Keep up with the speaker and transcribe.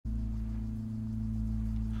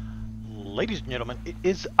ladies and gentlemen, it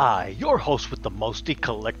is I, your host with the most, the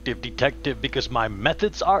collective detective, because my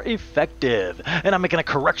methods are effective, and I'm making a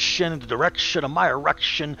correction in the direction of my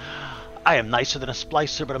erection. I am nicer than a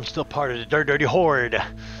splicer, but I'm still part of the dirty horde.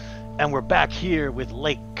 And we're back here with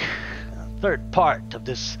Lake, third part of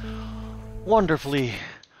this wonderfully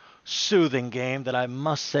soothing game that I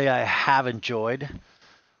must say I have enjoyed.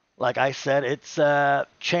 Like I said, it's a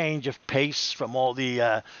change of pace from all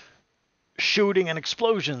the shooting and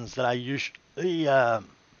explosions that I usually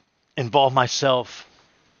involve myself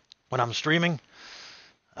when I'm streaming.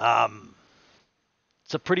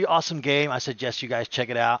 It's a pretty awesome game. I suggest you guys check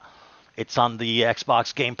it out. It's on the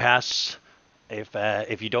Xbox Game Pass.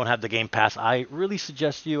 If you don't have the Game Pass, I really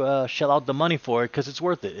suggest you shell out the money for it because it's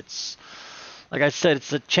worth it. It's, like I said,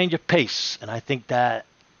 it's a change of pace, and I think that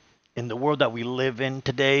in the world that we live in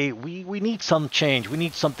today, we need some change. We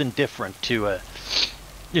need something different to,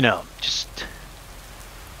 just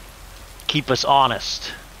keep us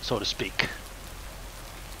honest, so to speak.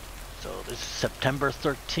 So this is September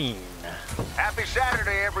 13. Happy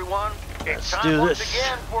Saturday, everyone. Let's It's time do once this.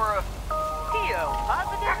 again for a Theo,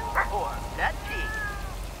 positive or nut T?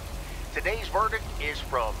 Today's verdict is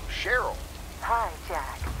from Cheryl. Hi,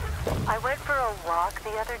 Jack. I went for a walk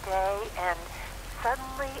the other day and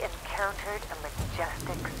suddenly encountered a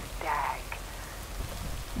majestic stag.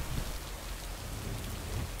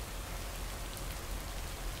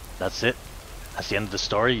 That's it. That's the end of the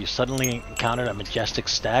story. You suddenly encountered a majestic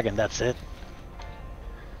stag, and that's it.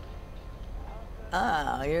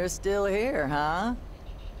 Oh, you're still here, huh?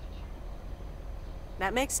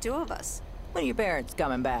 That makes two of us. When are your parents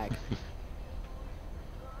coming back?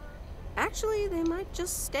 Actually, they might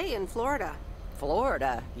just stay in Florida.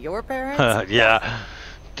 Florida? Your parents? Yeah.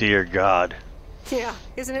 Dear God. Yeah,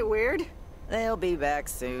 isn't it weird? They'll be back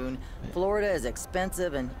soon. Florida is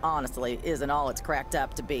expensive and honestly isn't all it's cracked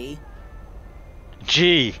up to be.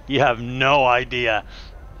 Gee, you have no idea.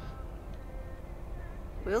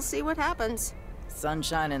 We'll see what happens.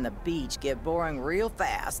 Sunshine and the beach get boring real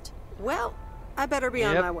fast. Well, I better be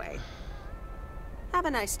on Yep. my way. Have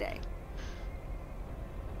a nice day.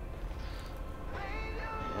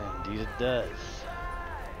 Yeah, indeed it does.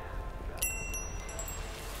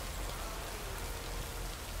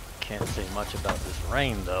 Can't say much about this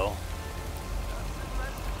rain, though.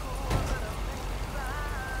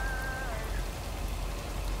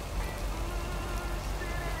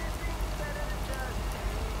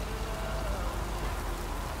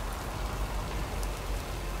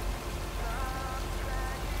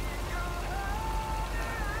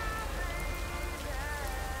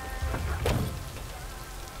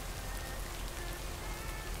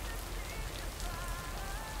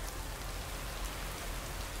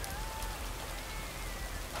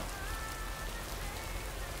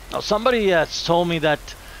 Now, somebody has told me that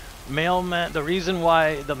mailman. The reason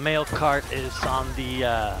why the mail cart is on the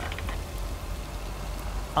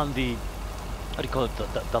what do you call it,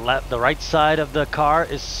 the right side of the car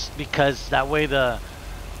is because that way the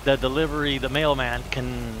mailman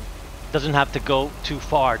doesn't have to go too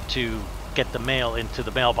far to get the mail into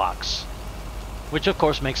the mailbox, which of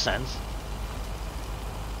course makes sense.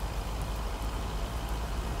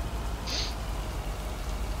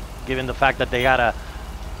 Given the fact that they gotta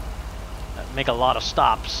make a lot of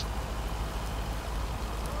stops.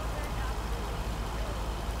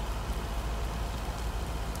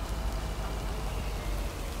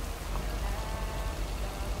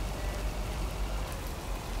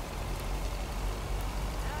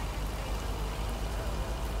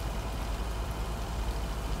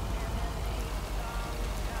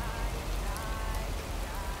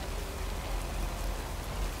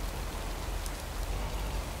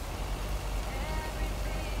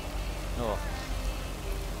 Oh.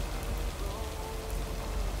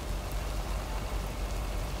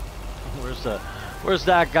 Where's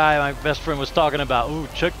that guy my best friend was talking about? Ooh,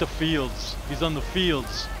 check the fields. He's on the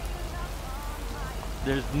fields.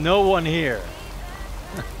 There's no one here.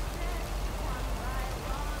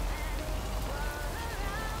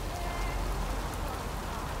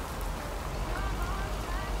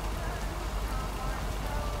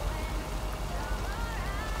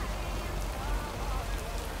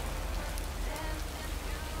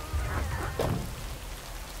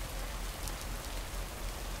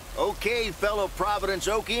 Okay, fellow Providence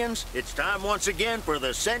Okians, it's time once again for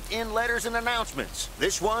the sent-in letters and announcements.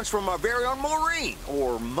 This one's from our very own Maureen,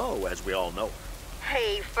 or Mo, as we all know her.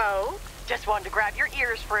 Hey, folks. Just wanted to grab your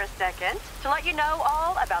ears for a second to let you know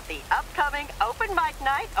all about the upcoming open mic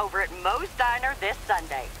night over at Mo's Diner this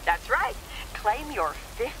Sunday. That's right. Claim your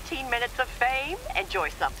 15 minutes of fame. Enjoy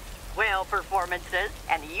some whale performances,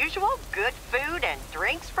 and the usual good food and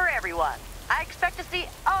drinks for everyone. I expect to see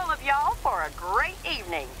all of y'all for a great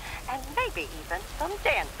evening, and maybe even some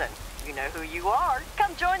dancing. You know who you are.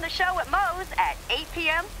 Come join the show at Moe's at 8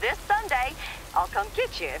 p.m. this Sunday. I'll come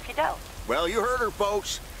get you if you don't. Well, you heard her,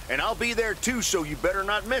 folks. And I'll be there too, so you better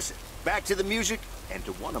not miss it. Back to the music and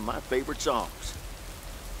to one of my favorite songs.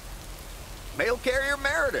 Mail Carrier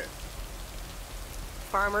Meredith.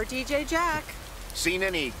 Farmer DJ Jack. Seen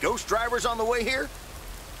any ghost drivers on the way here?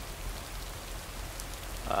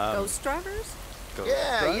 Ghost drivers?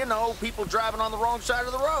 Yeah, you know, people driving on the wrong side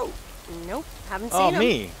of the road. Nope, haven't seen Oh, him.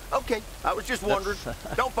 me. Okay, I was just wondering.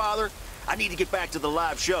 Don't bother. I need to get back to the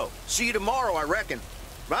live show. See you tomorrow, I reckon.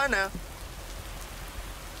 Bye now.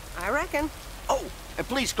 I reckon. Oh, and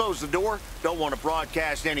please close the door. Don't want to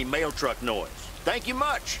broadcast any mail truck noise. Thank you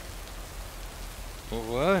much.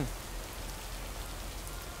 What?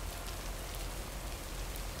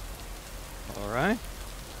 All right.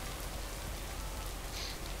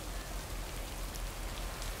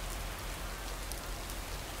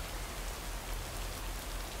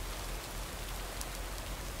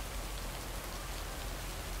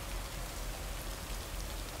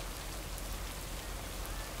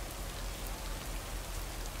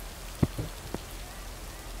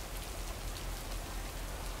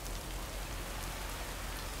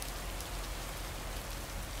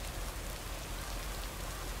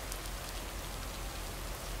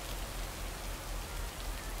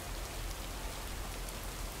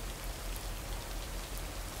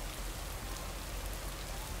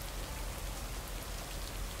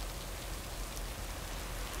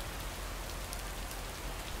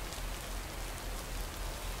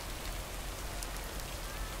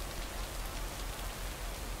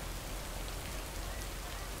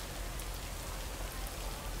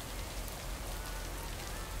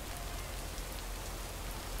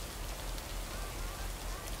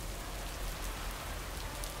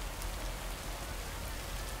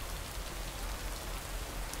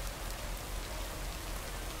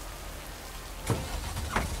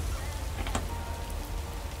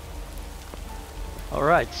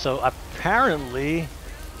 Alright, so apparently,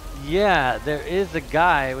 yeah, there is a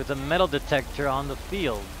guy with a metal detector on the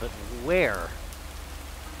field, but where?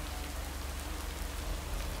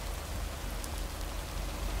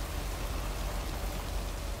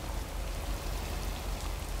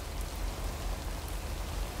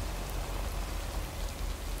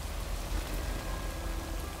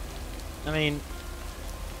 I mean,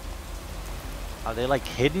 are they like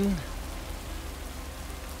hidden?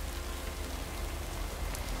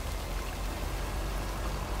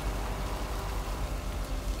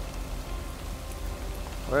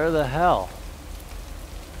 Where the hell?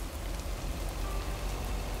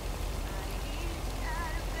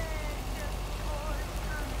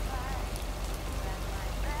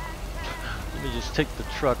 Let me just take the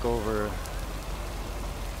truck over.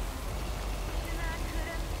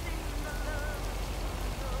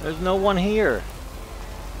 There's no one here.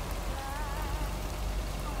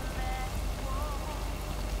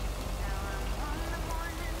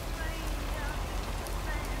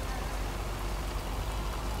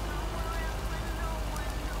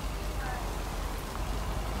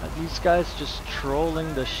 These guys just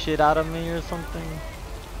trolling the shit out of me or something?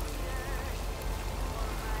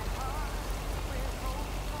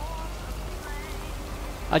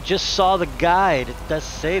 I just saw the guide. It does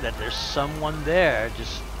say that there's someone there.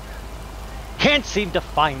 Just can't seem to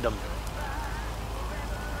find them.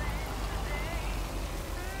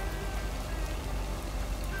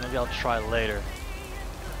 Maybe I'll try later.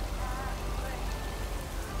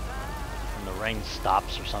 When the rain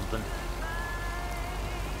stops or something.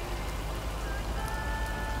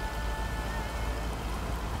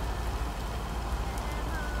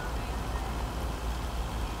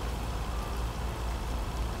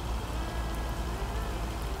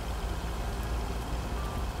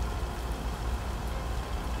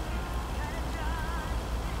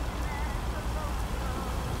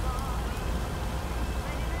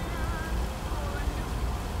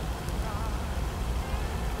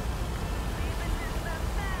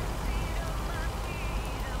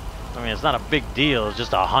 I mean, it's not a big deal. It's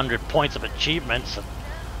just 100 points of achievements.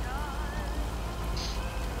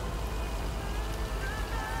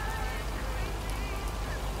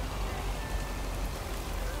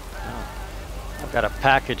 Oh, I've got a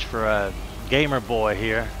package for a gamer boy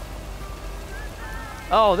here.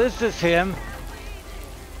 Oh, this is him.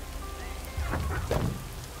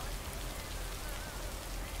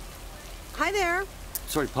 Hi there.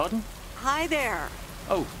 Sorry, pardon? Hi there.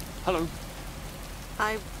 Oh, hello.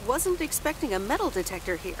 I wasn't expecting a metal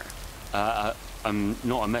detector here. I'm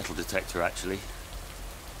not a metal detector, actually.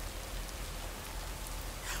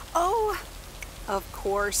 Oh, of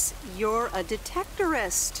course, you're a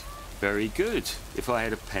detectorist. Very good. If I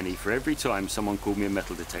had a penny for every time someone called me a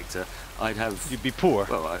metal detector, I'd have... You'd be poor.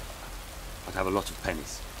 Well, I'd have a lot of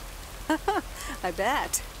pennies. I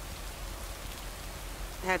bet.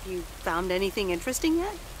 Have you found anything interesting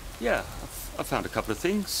yet? Yeah, I've found a couple of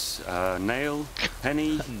things. Nail,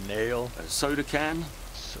 penny, Nail. a soda can,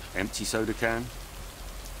 empty soda can.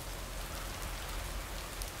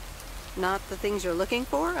 Not the things you're looking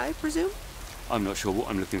for, I presume? I'm not sure what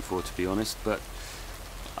I'm looking for, to be honest, but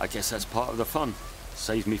I guess that's part of the fun.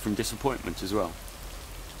 Saves me from disappointment as well.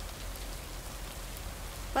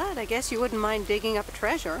 But I guess you wouldn't mind digging up a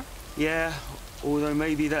treasure. Yeah, although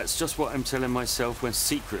maybe that's just what I'm telling myself when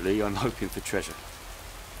secretly I'm hoping for treasure.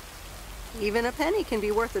 Even a penny can be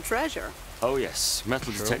worth a treasure. Oh yes,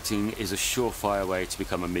 metal detecting is a surefire way to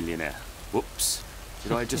become a millionaire. Whoops.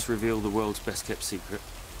 Did I just reveal the world's best kept secret?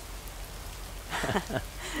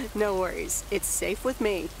 No worries. It's safe with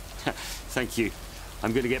me. Thank you.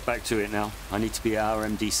 I'm going to get back to it now. I need to be at our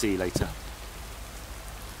MDC later.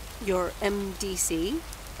 Your MDC?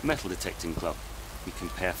 A metal detecting club. We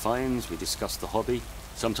compare finds, we discuss the hobby.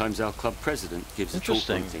 Sometimes our club president gives a talk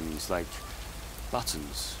on things like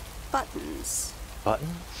buttons. Buttons.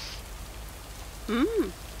 Buttons?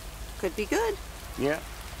 Could be good. Yeah.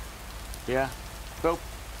 Yeah. Well,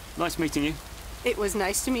 nice meeting you. It was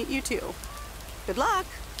nice to meet you too. Good luck.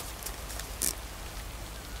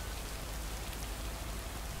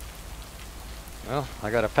 Well, I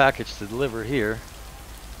got a package to deliver here.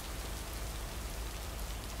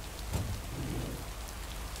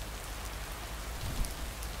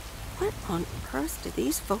 What on earth did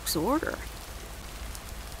these folks order?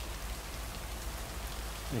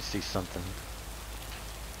 Let me see something.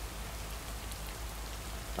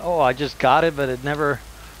 Oh, I just got it, but it never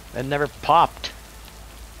popped.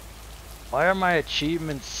 Why are my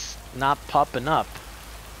achievements not popping up?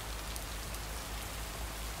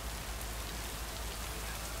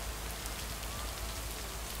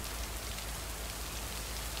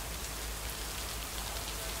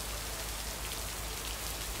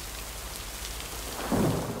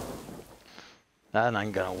 That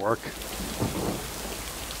ain't gonna work.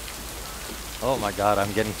 Oh my god,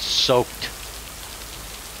 I'm getting soaked.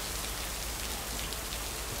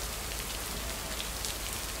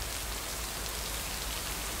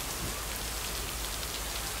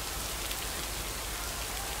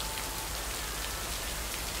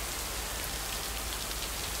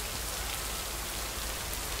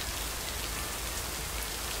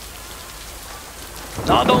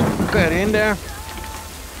 No, don't get in there.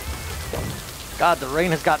 God, the rain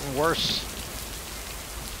has gotten worse.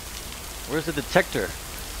 Where's the detector?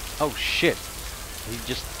 Oh shit. He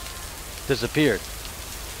just disappeared.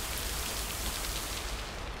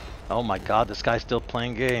 Oh my god, this guy's still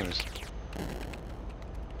playing games.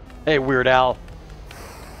 Hey, Weird Al.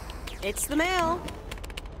 It's the mail.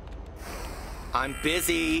 I'm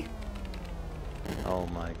busy. Oh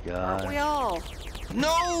my Aren't we god. all?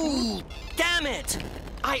 No! Damn it!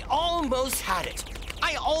 I almost had it.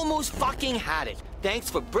 I almost fucking had it. Thanks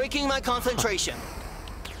for breaking my concentration.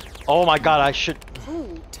 Oh my god, I should... Oh,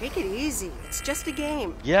 take it easy. It's just a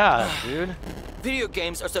game. Yeah, dude. Video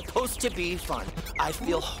games are supposed to be fun. I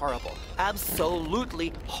feel horrible.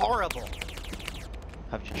 Absolutely horrible.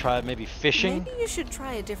 Have you tried maybe fishing? Maybe you should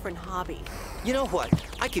try a different hobby. You know what?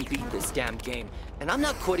 I can beat this damn game, and I'm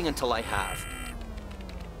not quitting until I have.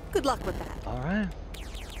 Good luck with that. Alright.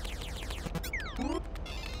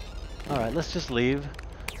 Alright, let's just leave.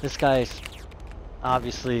 This guy's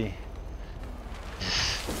obviously...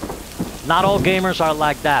 Not all gamers are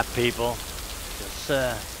like that, people. Just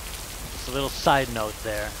a little side note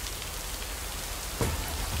there.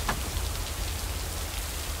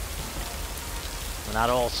 We're not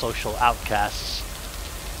all social outcasts.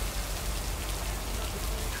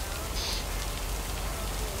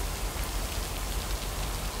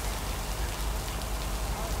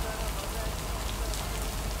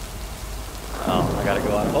 Oh, I gotta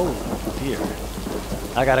go out. Oh, dear.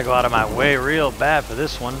 I gotta go out of my way real bad for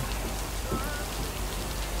this one.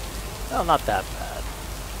 Well, not that bad.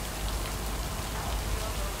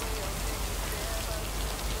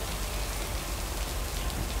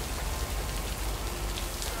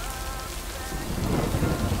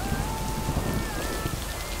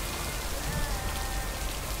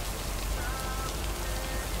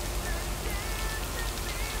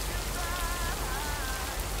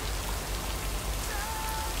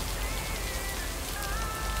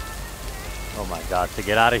 Oh my god, to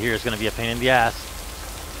get out of here is going to be a pain in the ass.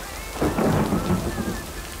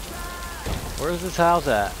 Where's this house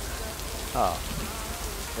at? Oh,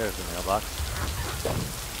 there's the mailbox.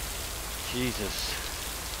 Jesus.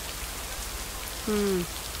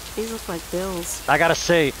 These look like bills. I gotta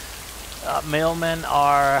say, mailmen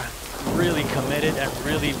are really committed and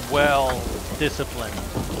really well disciplined.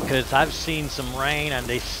 Because I've seen some rain and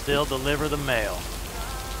they still deliver the mail.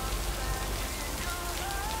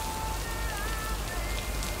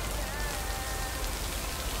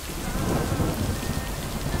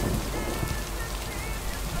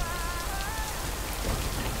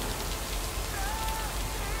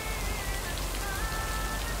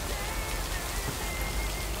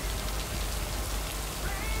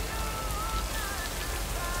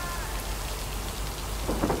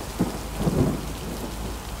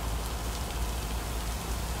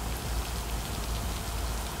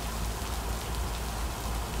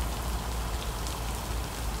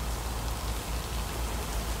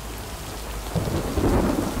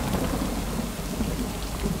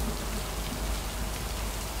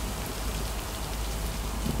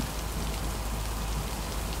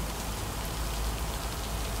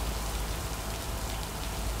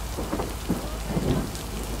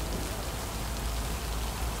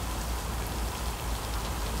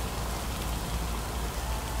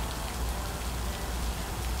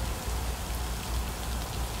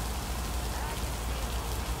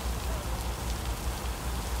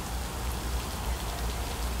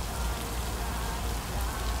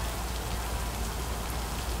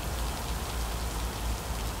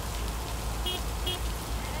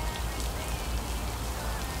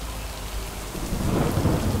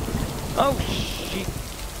 Oh, shit.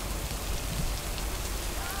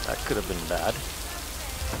 That could have been bad.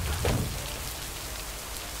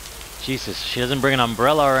 Jesus, she doesn't bring an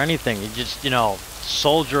umbrella or anything. You're just, you know,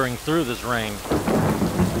 soldiering through this rain.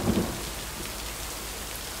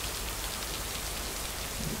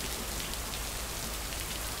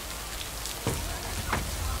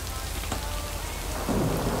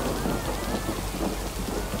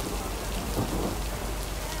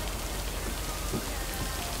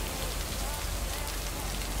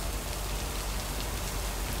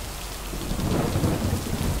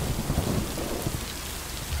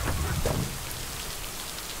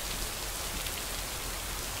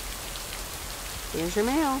 Here's your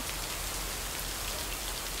mail.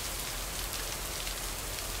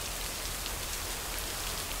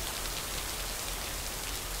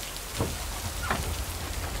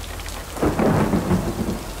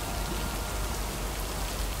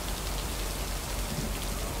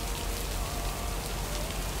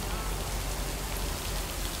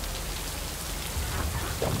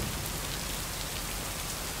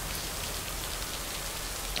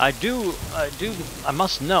 I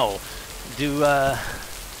must know, do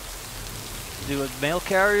mail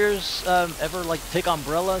carriers ever like take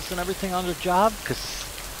umbrellas and everything on their job? Because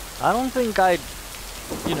I don't think I'd,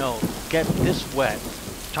 you know, get this wet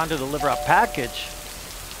trying to deliver a package.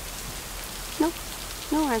 No,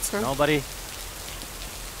 no answer. Nobody?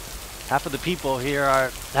 Half of the people here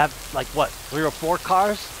have like what, 3 or 4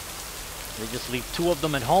 cars? They just leave 2 of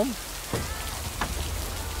them at home?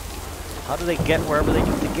 How do they get wherever they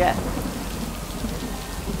need to get?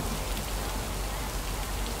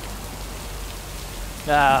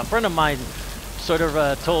 A friend of mine sort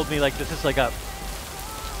of told me like this is like a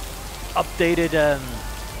updated,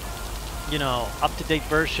 you know, up-to-date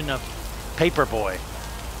version of Paperboy.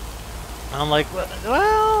 And I'm like,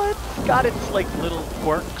 well, it's got its like little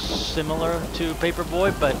quirks similar to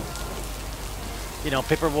Paperboy, but you know,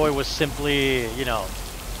 Paperboy was simply,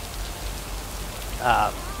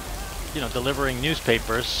 delivering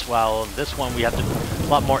newspapers, while this one we have a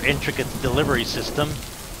lot more intricate delivery system,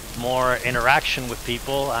 more interaction with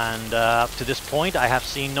people, and up to this point I have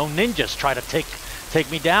seen no ninjas try to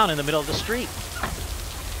take me down in the middle of the street.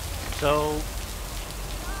 So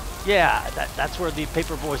yeah, that's where the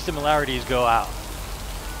Paperboy similarities go out.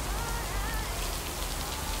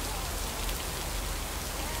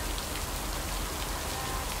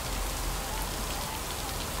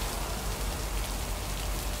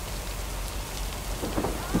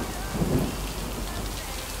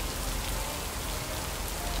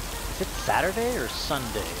 Is it Saturday or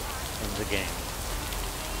Sunday in the game?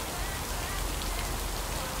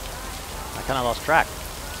 I kind of lost track.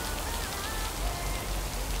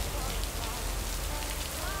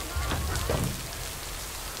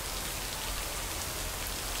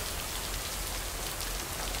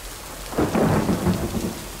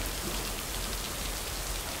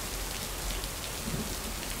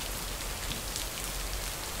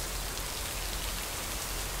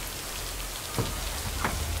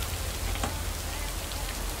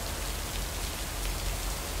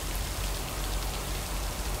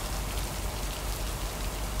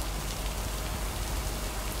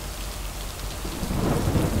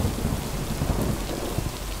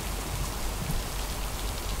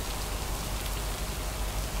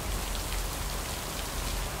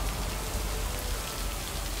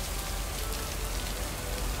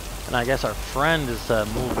 And I guess our friend is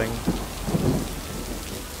moving.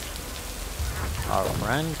 Our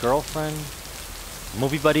friend, girlfriend,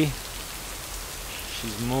 movie buddy.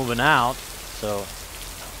 She's moving out, so.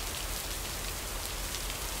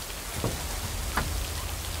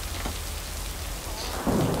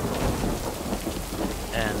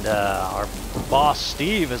 And our boss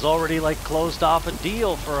Steve has already like closed off a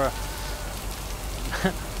deal for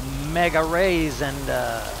a mega raise and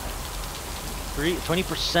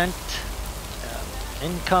 20%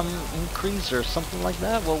 income increase or something like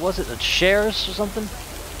that. What was it? Shares or something?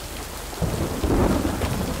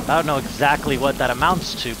 I don't know exactly what that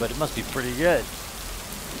amounts to, but it must be pretty good.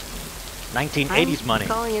 1980s money. I'm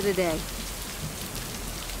calling it a day.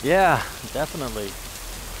 Yeah, definitely.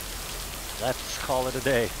 Let's call it a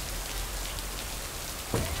day.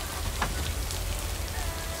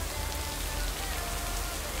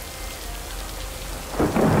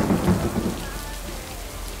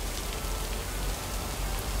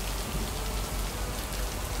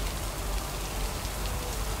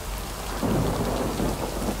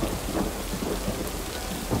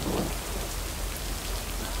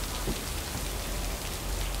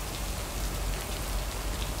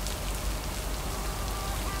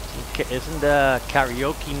 Isn't the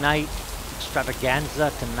karaoke night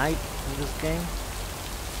extravaganza tonight in this game?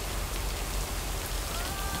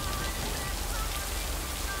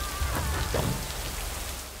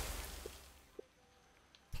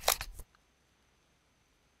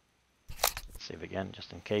 Save again,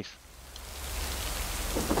 just in case.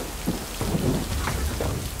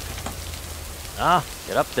 Ah,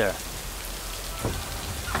 get up there.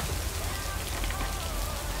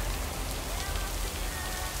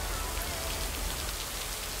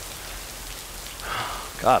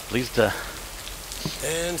 God, please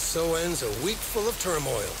And so ends a week full of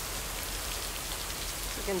turmoil.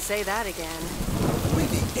 You can say that again. Only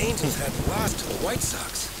the Angels hadn't lost to the White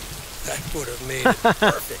Sox. That would have made it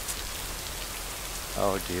perfect.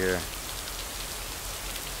 Oh dear.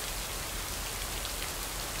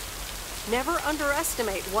 Never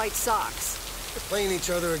underestimate White Sox. They're playing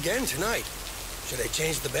each other again tonight. Should I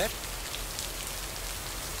change the bet?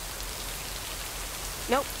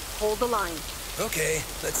 Nope, hold the line. Okay,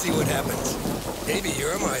 let's see what happens. Maybe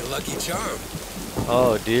you're my lucky charm.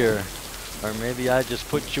 Oh dear. Or maybe I just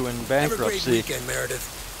put you in bankruptcy. Have a great weekend, Meredith.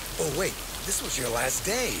 Oh wait, this was your last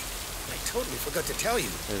day. I totally forgot to tell you.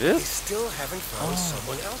 It is? They still haven't found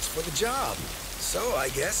someone else for the job. So I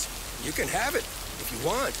guess you can have it if you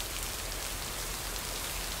want.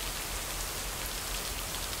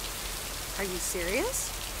 Are you serious?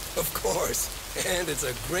 Of course. And it's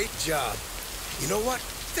a great job. You know what?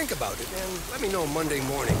 Think about it and let me know Monday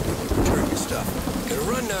morning when you return your stuff. Gotta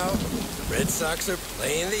run now. The Red Sox are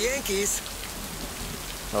playing the Yankees.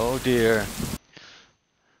 Oh dear.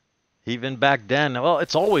 Even back then, well,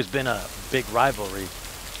 it's always been a big rivalry.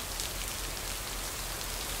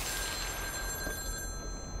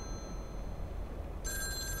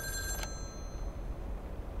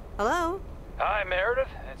 Hello? Hi, Meredith.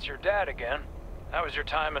 It's your dad again. How was your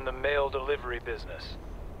time in the mail delivery business?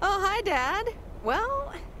 Oh, hi, Dad.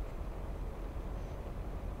 Well...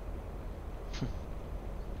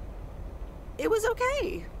 it was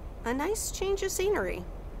okay. A nice change of scenery.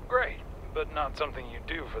 Great, but not something you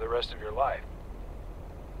do for the rest of your life.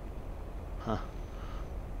 Huh.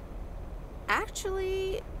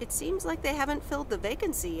 Actually, it seems like they haven't filled the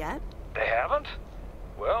vacancy yet. They haven't?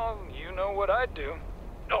 Well, you know what I'd do.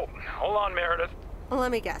 Oh, hold on, Meredith.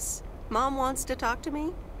 Let me guess. Mom wants to talk to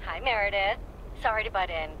me? Hi, Meredith. Sorry to butt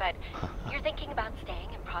in, but you're thinking about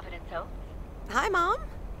staying in Providence Oaks? Hi, Mom.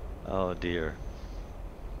 Oh dear.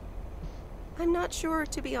 I'm not sure,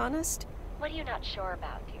 to be honest. What are you not sure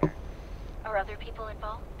about, dear? Are other people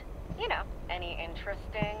involved? You know, any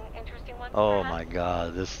interesting ones? Oh perhaps? my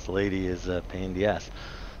God, this lady is a pain in the ass.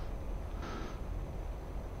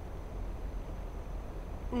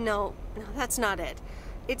 No, that's not it.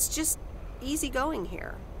 It's just easy going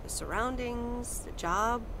here. The surroundings, the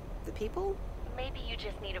job, the people. Maybe you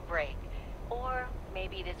just need a break. Or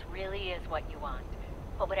maybe this really is what you want.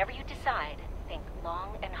 But whatever you decide, think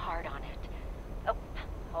long and hard on it. Oh,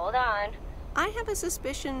 hold on. I have a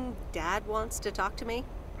suspicion Dad wants to talk to me.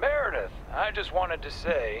 Meredith, I just wanted to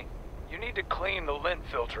say, you need to clean the lint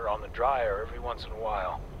filter on the dryer every once in a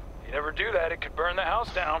while. If you never do that, it could burn the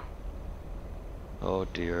house down. Oh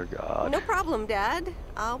dear God. No problem, Dad.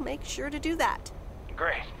 I'll make sure to do that.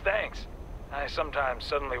 Great, thanks. I sometimes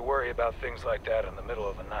suddenly worry about things like that in the middle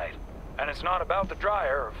of the night. And it's not about the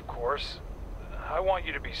dryer, of course. I want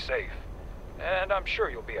you to be safe. And I'm sure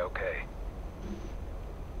you'll be okay.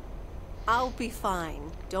 I'll be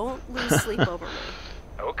fine. Don't lose sleep over me.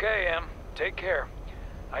 Okay, Em. Take care.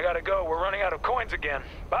 I gotta go. We're running out of coins again.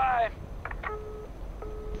 Bye!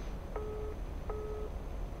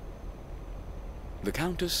 The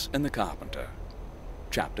Countess and the Carpenter.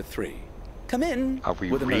 Chapter 3. Come in. Are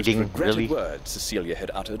we were the reading, most regretted really? words Cecilia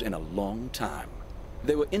had uttered in a long time.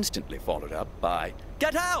 They were instantly followed up by,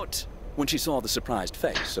 "Get out!" when she saw the surprised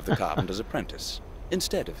face of the carpenter's apprentice,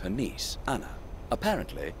 instead of her niece, Anna.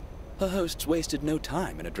 Apparently, her hosts wasted no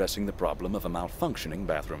time in addressing the problem of a malfunctioning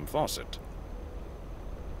bathroom faucet.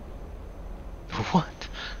 What?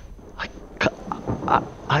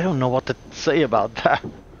 I don't know what to say about that.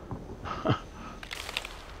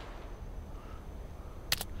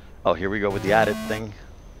 Oh, here we go with the added thing.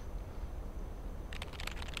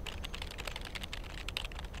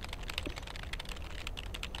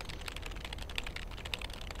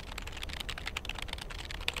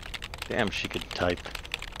 Damn, she could type.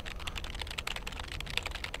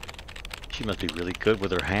 She must be really good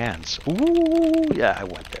with her hands. Ooh, yeah, I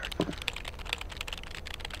went there.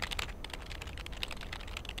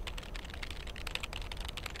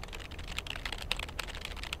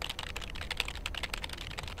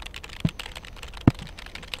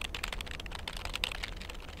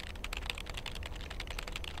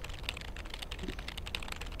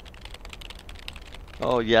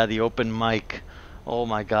 Oh yeah, the open mic. Oh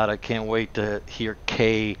my god, I can't wait to hear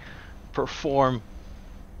Kay perform.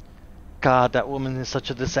 God, that woman is such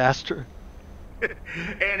a disaster.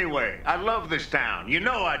 Anyway, I love this town. You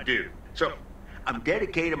know I do. So, I'm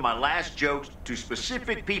dedicating my last jokes to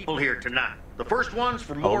specific people here tonight. The first one's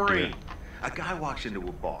for Maureen. A guy walks into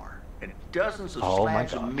a bar, and dozens of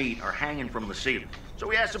slabs of meat are hanging from the ceiling. So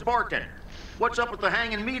he asks the bartender, "What's up with the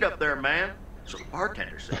hanging meat up there, man?" So the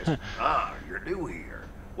bartender says, "Ah, you're new here.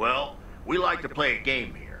 Well, we like to play a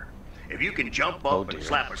game here. If you can jump up and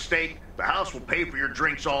slap a steak, the house will pay for your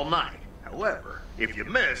drinks all night. However, if you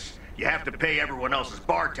miss, you have to pay everyone else's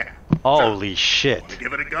bar tab." Holy shit. Want to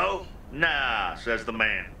give it a go? "Nah," says the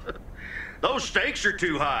man. "Those stakes are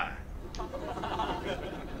too high."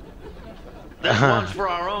 This one's for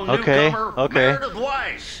our own newcomer, Meredith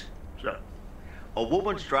Weiss. So, a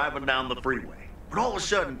woman's driving down the freeway. But all of a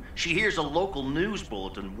sudden, she hears a local news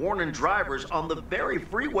bulletin warning drivers on the very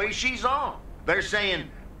freeway she's on. They're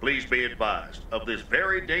saying, "Please be advised of this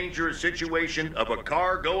very dangerous situation of a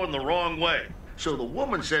car going the wrong way." So the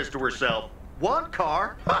woman says to herself, "One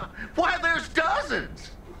car? Why, there's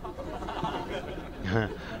dozens!"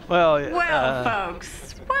 Well,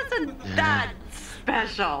 folks, wasn't that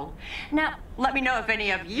special? Now, let me know if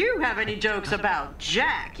any of you have any jokes about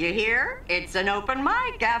Jack, you hear? It's an open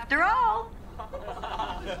mic after all.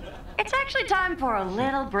 It's actually time for a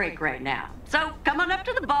little break right now. So come on up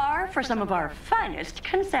to the bar for some of our finest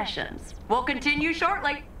concessions. We'll continue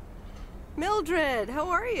shortly. Mildred, how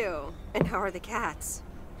are you? And how are the cats?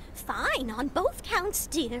 Fine on both counts,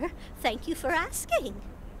 dear. Thank you for asking.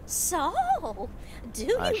 So, do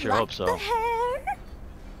you like the hair?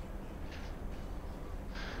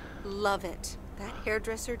 Love it. That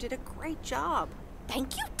hairdresser did a great job.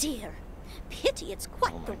 Thank you, dear. Pity it's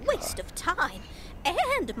quite the waste of time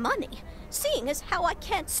and money, seeing as how I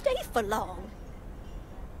can't stay for long.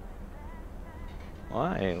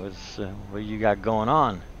 Why? What you got going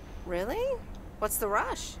on? Really? What's the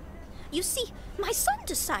rush? You see, my son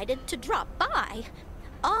decided to drop by,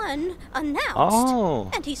 unannounced.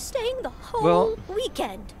 Oh. And he's staying the whole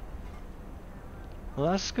weekend.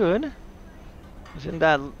 Well, that's good. Isn't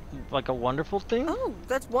that like a wonderful thing? Oh,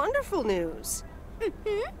 that's wonderful news.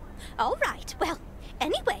 Mm-hmm. All right. Well,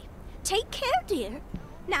 anyway, take care, dear.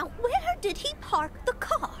 Now, where did he park the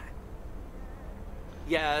car?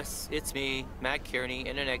 Yes, it's me, Matt Kearney,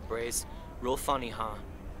 in an egg brace. Real funny, huh?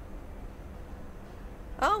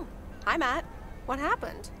 Oh, hi, Matt. What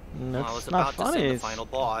happened? Well, I was about to send the final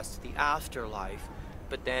boss to the afterlife,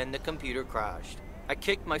 but then the computer crashed. I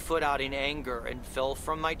kicked my foot out in anger and fell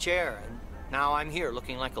from my chair, and now I'm here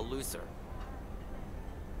looking like a loser.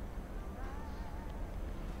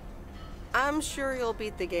 I'm sure you'll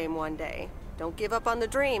beat the game one day. Don't give up on the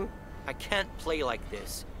dream. I can't play like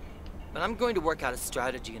this, but I'm going to work out a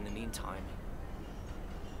strategy in the meantime.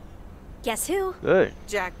 Guess who? Good.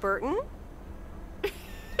 Jack Burton?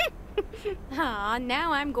 Aw,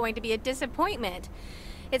 now I'm going to be a disappointment.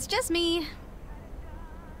 It's just me.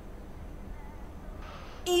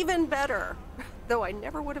 Even better. Though I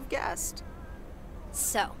never would have guessed.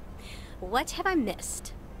 So, what have I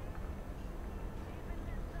missed?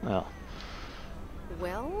 Well,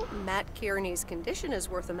 Matt Kearney's condition is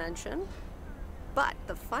worth a mention. But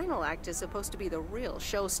the final act is supposed to be the real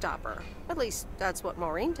showstopper. At least, that's what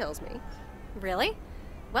Maureen tells me. Really?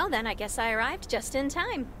 Well then, I guess I arrived just in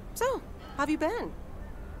time. So, how have you been?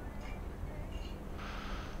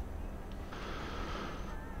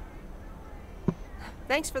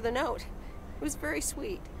 Thanks for the note. It was very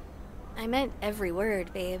sweet. I meant every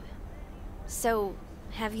word, babe. So,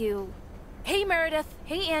 have you... Hey, Meredith.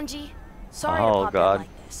 Hey, Angie. Sorry to pop in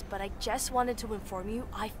like this, but I just wanted to inform you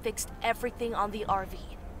I fixed everything on the RV.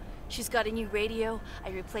 She's got a new radio, I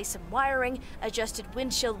replaced some wiring, adjusted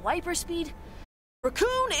windshield wiper speed.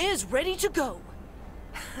 Raccoon is ready to go.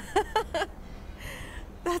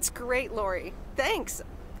 That's great, Lori. Thanks.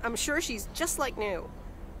 I'm sure she's just like new.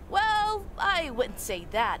 Well, I wouldn't say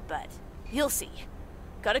that, but you'll see.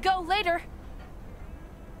 Gotta go later.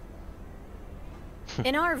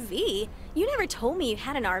 An RV? You never told me you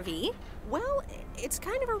had an RV. Well, it's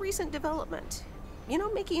kind of a recent development. You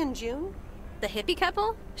know Mickey and June? The hippie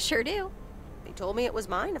couple? Sure do. They told me it was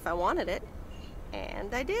mine if I wanted it.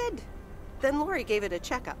 And I did. Then Lori gave it a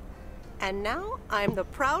checkup. And now I'm the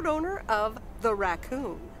proud owner of the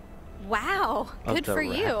Raccoon. Wow, good for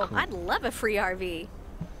you. I'd love a free RV.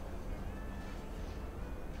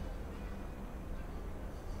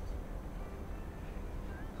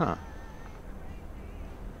 Huh.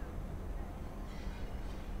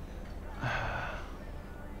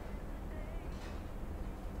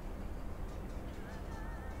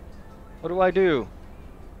 What do I do?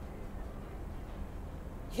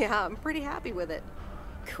 Yeah, I'm pretty happy with it.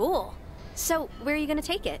 Cool. So, where are you gonna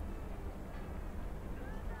take it?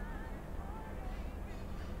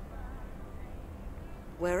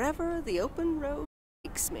 Wherever the open road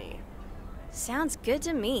takes me. Sounds good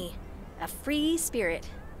to me. A free spirit,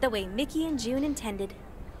 the way Mickey and June intended.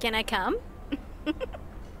 Can I come?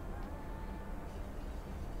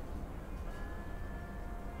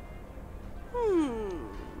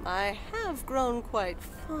 I have grown quite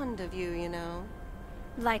fond of you, you know.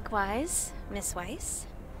 Likewise, Miss Weiss.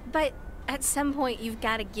 But at some point, you've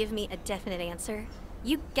got to give me a definite answer.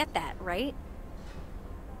 You get that, right?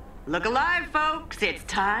 Look alive, folks. It's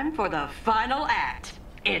time for the final act.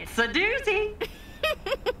 It's a doozy.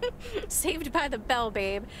 Saved by the bell,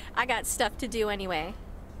 babe. I got stuff to do anyway.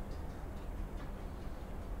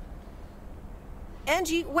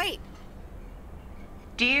 Angie, wait.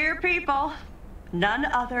 Dear people, none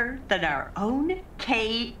other than our own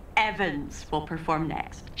Kay Evans will perform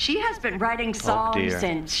next. She has been writing songs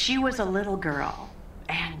since she was a little girl.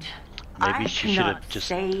 And I cannot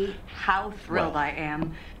say how thrilled I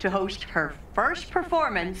am to host her first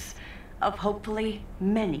performance of hopefully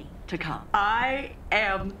many to come. I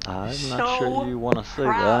am proud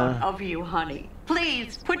of you, honey.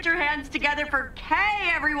 Please put your hands together for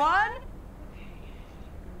Kay, everyone.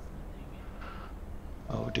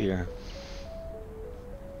 Oh dear.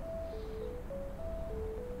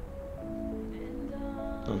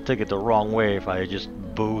 Don't take it the wrong way if I just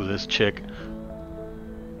boo this chick.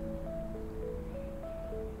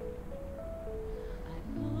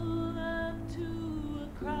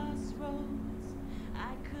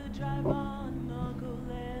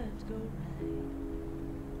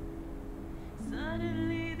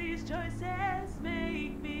 Suddenly these choices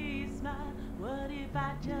make me smile. What if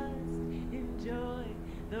I just enjoy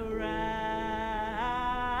the ride?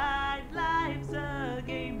 Life's a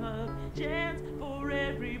game of chance for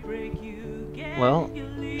every break you get. Well,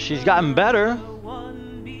 she's gotten better.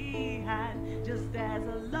 One behind, just as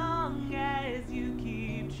long as you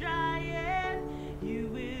keep trying, you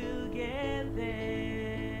will get there.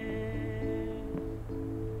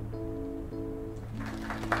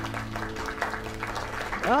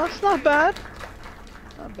 Oh, it's not bad.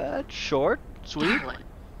 Not bad. Short, sweet. Darling,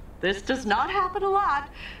 this does not happen a lot,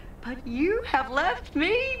 but you have left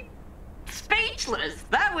me speechless.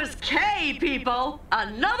 That was Kay, people.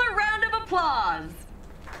 Another round of applause.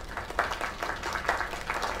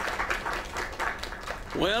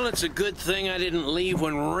 Well, it's a good thing I didn't leave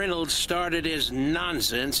when Reynolds started his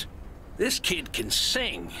nonsense. This kid can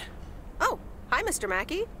sing. Oh, hi, Mr.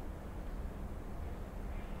 Mackey.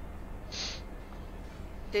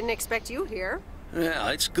 Didn't expect you here. Well,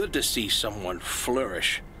 it's good to see someone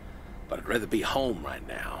flourish, but I'd rather be home right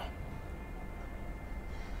now.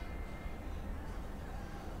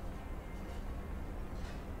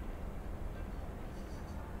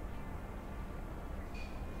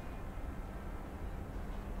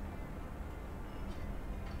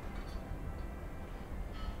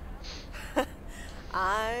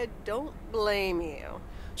 I don't blame you.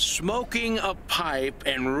 Smoking a pipe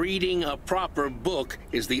and reading a proper book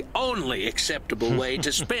is the only acceptable way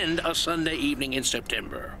to spend a Sunday evening in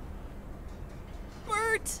September.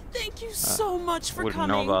 Bert, thank you so much for wouldn't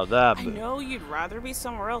coming. know about that, I but... know you'd rather be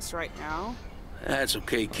somewhere else right now. That's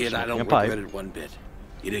okay, kid. I don't regret it one bit.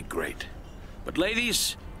 You did great. But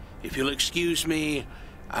ladies, if you'll excuse me,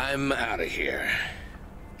 I'm out of here.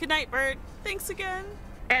 Good night, Bert. Thanks again.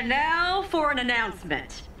 And now for an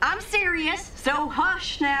announcement. I'm serious, so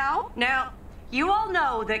hush now. Now, you all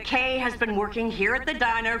know that Kay has been working here at the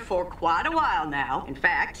diner for quite a while now. In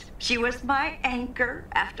fact, she was my anchor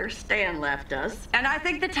after Stan left us. And I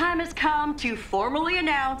think the time has come to formally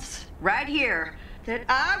announce, right here, that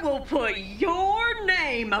I will put your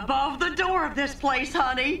name above the door of this place,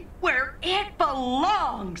 honey, where it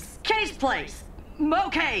belongs. Kay's Place. Mo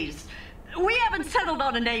Kay's. We haven't settled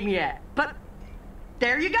on a name yet, but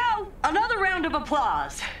there you go. Another round of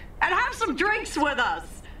applause. And have some drinks with us.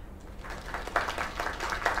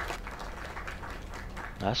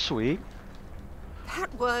 That's sweet.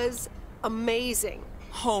 That was amazing.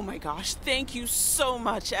 Oh my gosh, thank you so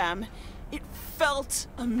much, Em. It felt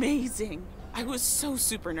amazing. I was so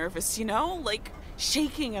super nervous, you know? Like,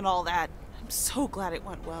 shaking and all that. I'm so glad it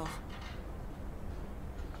went well.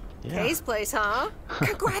 Yeah. Kay's Place, huh?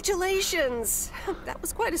 Congratulations! That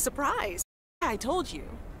was quite a surprise. I told you.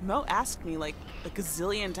 Mo asked me like a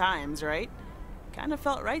gazillion times, right? Kind of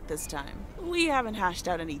felt right this time. We haven't hashed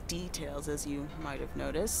out any details, as you might have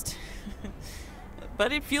noticed.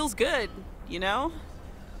 But it feels good, you know?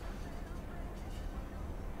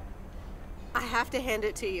 I have to hand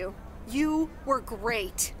it to you. You were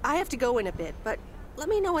great. I have to go in a bit, but let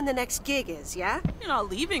me know when the next gig is, yeah? You're not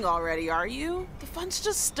leaving already, are you? The fun's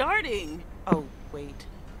just starting. Oh, wait.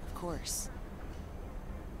 Of course.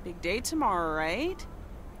 Big day tomorrow, right?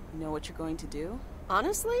 You know what you're going to do?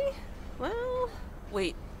 Honestly? Well...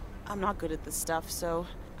 Wait, I'm not good at this stuff, so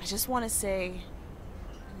I just want to say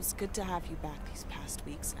it was good to have you back these past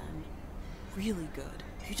weeks, and really good.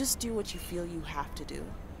 You just do what you feel you have to do.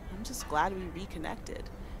 I'm just glad we reconnected.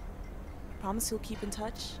 Promise you'll keep in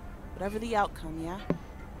touch, whatever the outcome, yeah?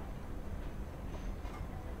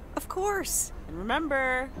 Of course. And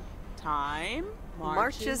remember, time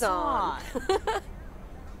marches on.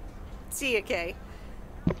 See ya, Kay.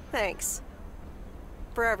 Thanks.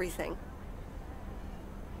 For everything.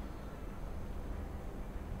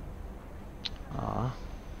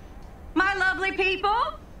 My lovely people,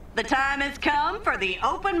 the time has come for the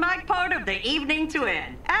open mic part of the evening to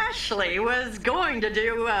end. Ashley was going to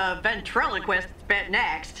do a ventriloquist bit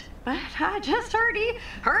next, but I just heard he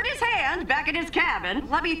hurt his hand back in his cabin.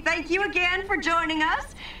 Let me thank you again for joining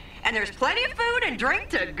us, and there's plenty of food and drink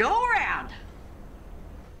to go around.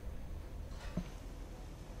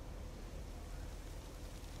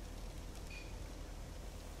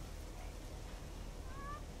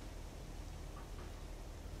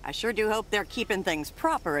 I sure do hope they're keeping things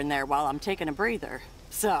proper in there while I'm taking a breather.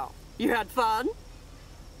 So, you had fun?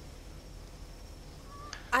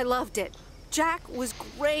 I loved it. Jack was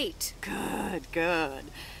great. Good, good.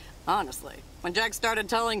 Honestly, when Jack started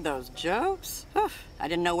telling those jokes, I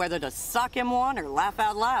didn't know whether to suck him one or laugh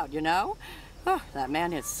out loud, you know? That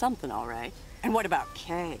man is something, all right. And what about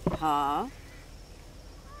Kay, huh?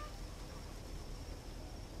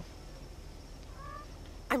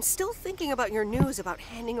 I'm still thinking about your news about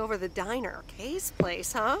handing over the diner. Kay's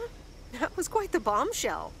Place, huh? That was quite the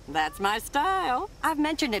bombshell. That's my style. I've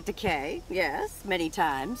mentioned it to Kay, yes, many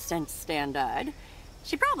times since Stan died.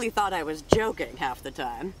 She probably thought I was joking half the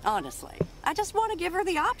time, honestly. I just want to give her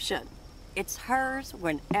the option. It's hers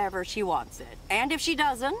whenever she wants it. And if she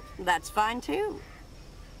doesn't, that's fine too.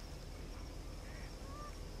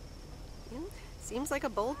 Seems like a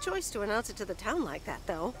bold choice to announce it to the town like that,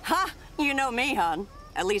 though. Ha! You know me, hon.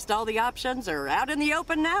 At least all the options are out in the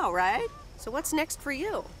open now, right? So what's next for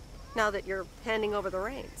you, now that you're handing over the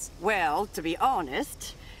reins? Well, to be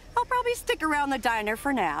honest, I'll probably stick around the diner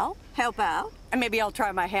for now, help out, and maybe I'll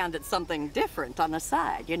try my hand at something different on the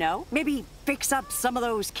side, you know? Maybe fix up some of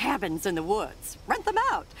those cabins in the woods, rent them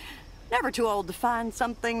out. Never too old to find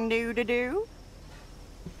something new to do.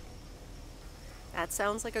 That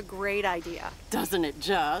sounds like a great idea. Doesn't it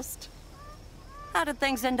just? How did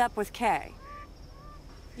things end up with Kay?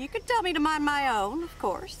 You could tell me to mind my own, of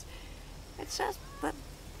course. It's just that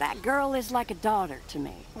that girl is like a daughter to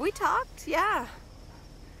me. We talked, yeah.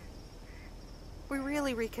 We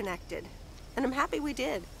really reconnected, and I'm happy we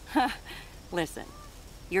did. Listen,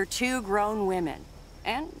 you're two grown women,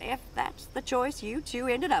 and if that's the choice you two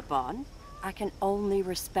ended up on, I can only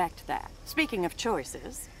respect that. Speaking of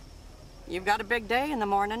choices, you've got a big day in the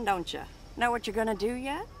morning, don't you? Know what you're gonna do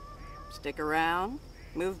yet? Stick around?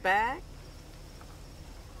 Move back?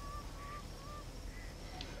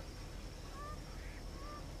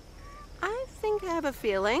 I think I have a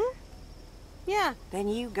feeling. Yeah. Then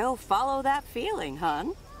you go follow that feeling,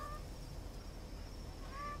 hon.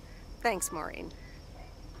 Thanks, Maureen.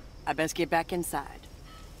 I best get back inside.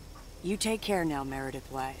 You take care now,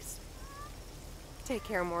 Meredith Wise. Take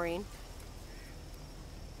care, Maureen.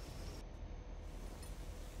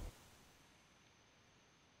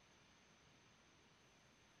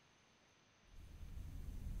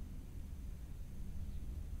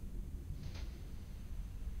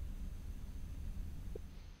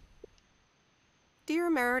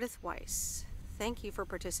 Dear Meredith Weiss, thank you for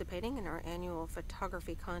participating in our annual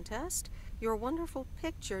photography contest. Your wonderful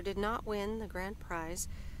picture did not win the grand prize,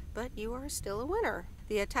 but you are still a winner.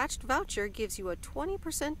 The attached voucher gives you a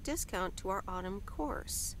 20% discount to our autumn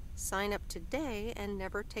course. Sign up today and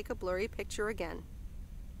never take a blurry picture again.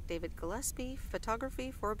 David Gillespie,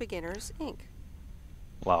 Photography for Beginners, Inc.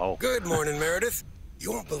 Wow. Good morning, Meredith.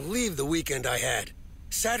 You won't believe the weekend I had.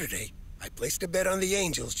 Saturday, I placed a bet on the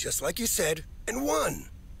Angels, just like you said, and won.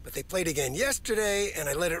 But they played again yesterday, and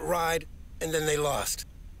I let it ride, and then they lost.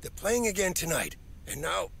 They're playing again tonight, and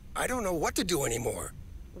now I don't know what to do anymore.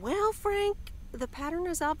 Well, Frank, the pattern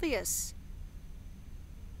is obvious.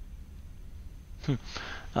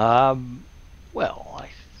 Well, I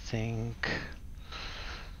think...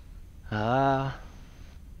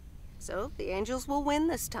 So, the Angels will win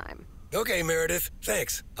this time. Okay, Meredith,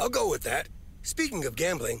 thanks. I'll go with that. Speaking of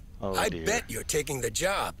gambling, I bet you're taking the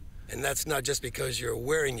job. And that's not just because you're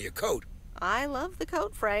wearing your coat. I love the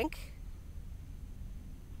coat, Frank.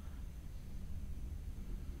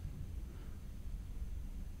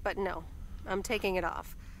 But no, I'm taking it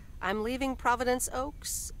off. I'm leaving Providence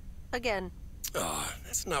Oaks again. Oh,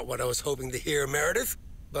 that's not what I was hoping to hear, Meredith.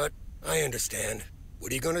 But I understand.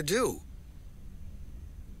 What are you gonna do?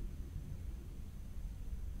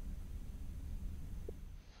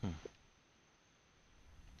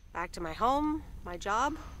 Back to my home, my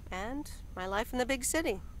job, and my life in the big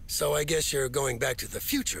city. So I guess you're going back to the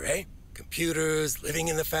future, eh? Computers, living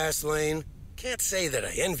in the fast lane. Can't say that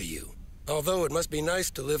I envy you. Although it must be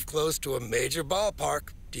nice to live close to a major ballpark.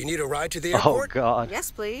 Do you need a ride to the airport? Oh, God.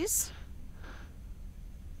 Yes, please.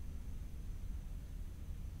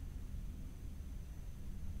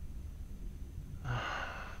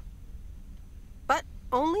 But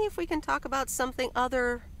only if we can talk about something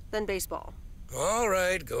other than baseball. All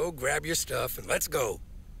right, go grab your stuff and let's go.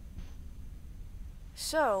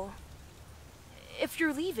 So, if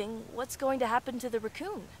you're leaving, what's going to happen to the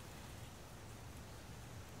raccoon?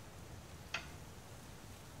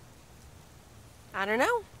 I don't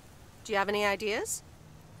know. Do you have any ideas?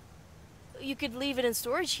 You could leave it in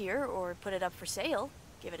storage here, or put it up for sale.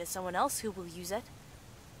 Give it to someone else who will use it.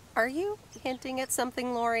 Are you hinting at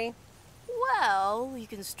something, Lori? Well, you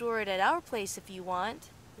can store it at our place if you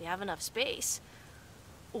want. We have enough space.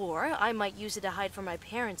 Or I might use it to hide from my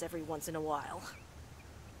parents every once in a while.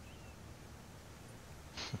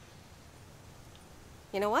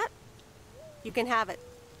 You know what? You can have it.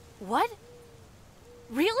 What?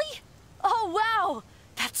 Really? Oh, wow!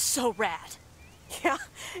 That's so rad. Yeah,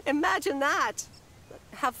 imagine that.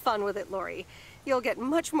 Have fun with it, Lori. You'll get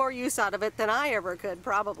much more use out of it than I ever could,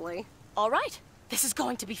 probably. All right. This is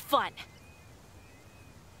going to be fun.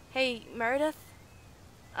 Hey, Meredith.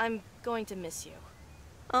 I'm going to miss you.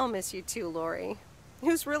 I'll miss you too, Lori. It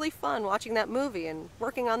was really fun watching that movie and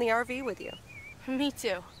working on the RV with you. Me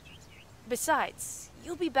too. Besides,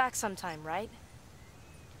 you'll be back sometime, right?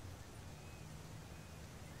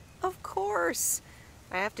 Of course.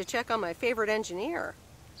 I have to check on my favorite engineer.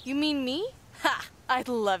 You mean me? Ha! I'd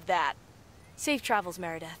love that. Safe travels,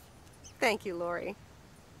 Meredith. Thank you, Lori.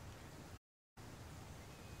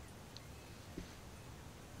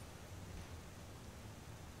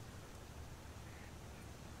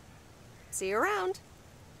 See you around.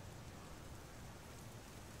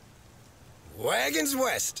 Wagons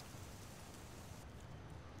west.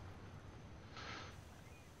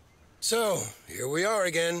 So, here we are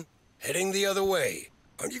again, heading the other way.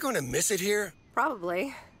 Aren't you going to miss it here?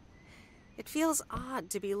 Probably. It feels odd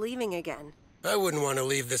to be leaving again. I wouldn't want to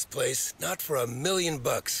leave this place, not for $1 million.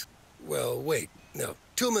 Well, wait, no,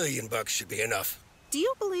 $2 million should be enough. Do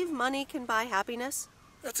you believe money can buy happiness?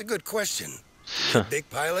 That's a good question. A big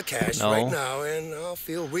pile of cash right now, and I'll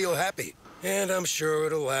feel real happy. And I'm sure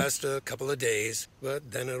it'll last a couple of days,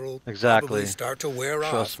 but then it'll probably start to wear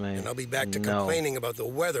off. And I'll be back to complaining about the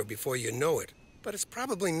weather before you know it. But it's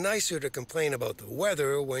probably nicer to complain about the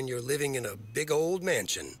weather when you're living in a big old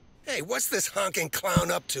mansion. Hey, what's this honking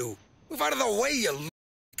clown up to? Move out of the way, you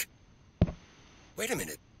Wait a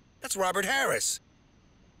minute. That's Robert Harris.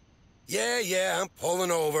 Yeah, I'm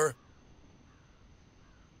pulling over.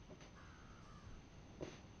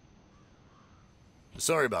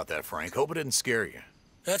 Sorry about that, Frank. Hope it didn't scare you.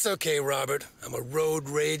 That's okay, Robert. I'm a road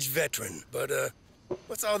rage veteran. But,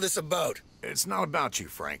 what's all this about? It's not about you,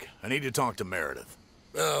 Frank. I need to talk to Meredith.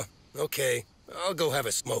 Oh, okay. I'll go have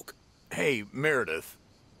a smoke. Hey, Meredith.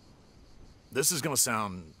 This is gonna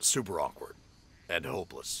sound super awkward, and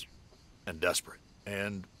hopeless, and desperate,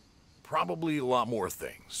 and probably a lot more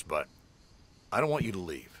things, but I don't want you to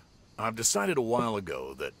leave. I've decided a while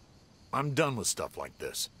ago that I'm done with stuff like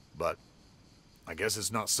this, but I guess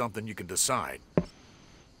it's not something you can decide.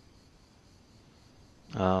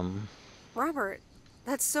 Robert,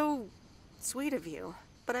 that's so sweet of you.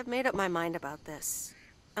 But I've made up my mind about this.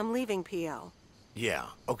 I'm leaving PO. Yeah,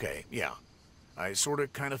 okay, yeah. I sorta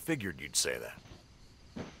kinda figured you'd say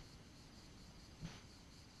that.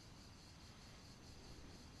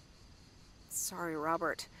 Sorry,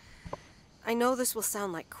 Robert. I know this will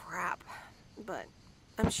sound like crap, but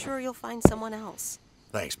I'm sure you'll find someone else.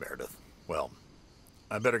 Thanks, Meredith. Well,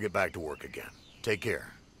 I better get back to work again. Take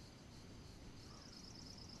care.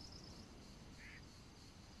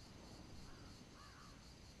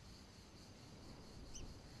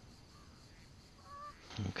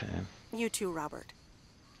 Okay. You too, Robert.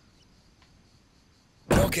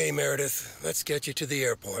 Okay, Meredith, let's get you to the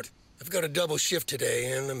airport. I've got a double shift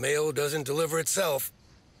today, and the mail doesn't deliver itself.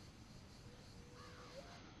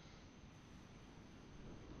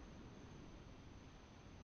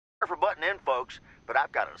 For butting in, folks, but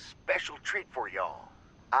I've got a special treat for y'all.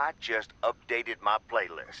 I just updated my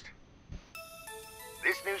playlist.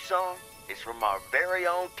 This new song is from our very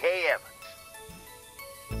own Kay Evans.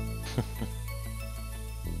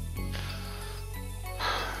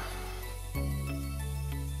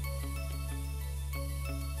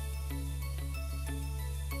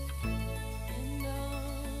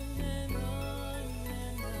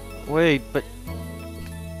 Wait, but...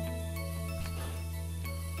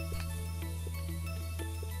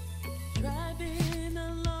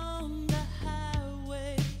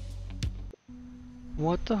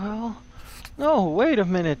 What the hell? No, wait a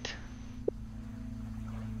minute.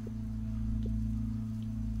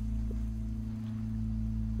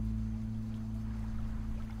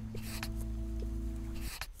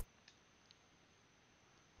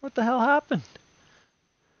 What the hell happened?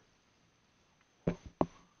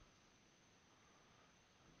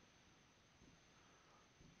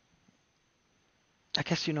 I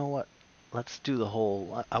guess you know what? Let's do the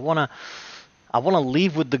whole. I wanna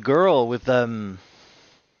leave with the girl with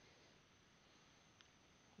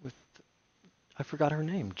I forgot her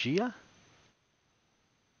name. Gia?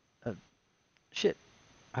 Shit,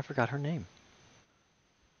 I forgot her name.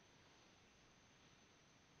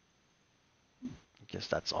 I guess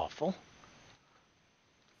that's awful.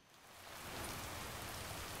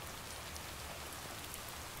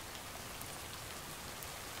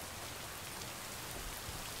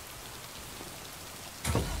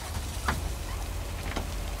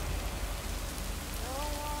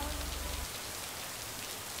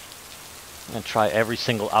 I'm gonna try every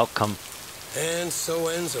single outcome. And so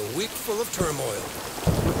ends a week full of turmoil.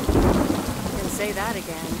 You can say that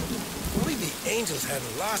again. If only the Angels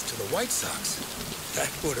hadn't lost to the White Sox.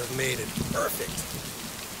 That would have made it perfect.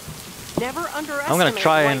 Never underestimate I'm gonna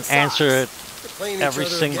try and answer every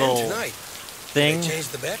single thing. Did they change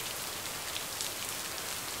the bet?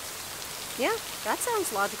 Yeah, that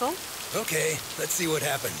sounds logical. Okay, let's see what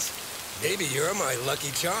happens. Maybe you're my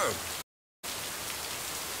lucky charm.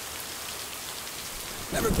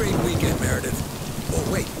 Have a great weekend, Meredith.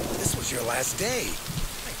 Oh, wait, this was your last day.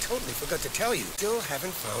 I totally forgot to tell you. Still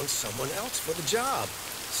haven't found someone else for the job.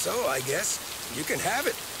 So I guess you can have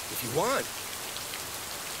it if you want.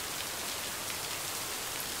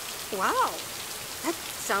 Wow, that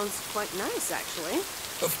sounds quite nice, actually.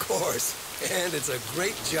 Of course, and it's a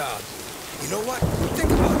great job. You know what?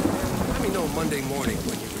 Think about it, and let me know Monday morning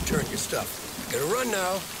when you return your stuff. Gotta run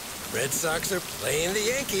now. Red Sox are playing the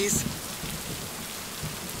Yankees.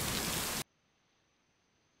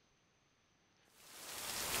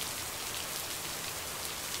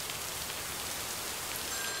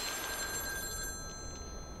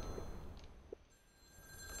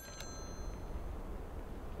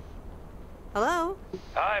 Hello?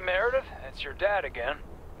 Hi, Meredith. It's your dad again.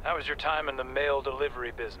 How was your time in the mail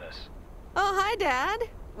delivery business? Oh, hi, Dad.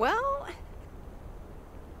 Well,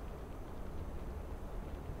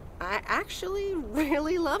 I actually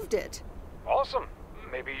really loved it. Awesome.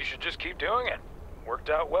 Maybe you should just keep doing it. Worked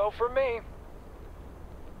out well for me.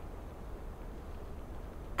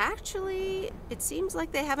 Actually, it seems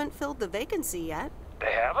like they haven't filled the vacancy yet.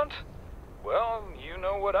 They haven't? Well, you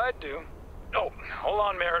know what I'd do. Oh, hold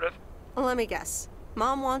on, Meredith. Let me guess.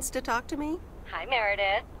 Mom wants to talk to me? Hi,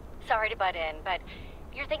 Meredith. Sorry to butt in, but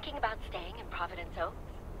you're thinking about staying in Providence Oaks?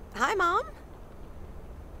 Hi, Mom.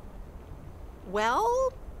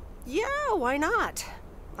 Well, yeah, why not?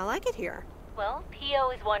 I like it here. Well, PO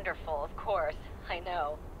is wonderful, of course. I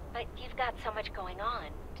know. But you've got so much going on.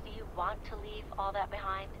 Do you want to leave all that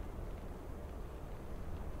behind?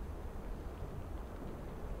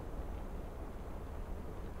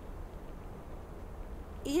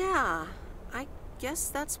 Yeah, I guess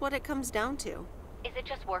that's what it comes down to. Is it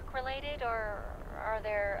just work-related, or are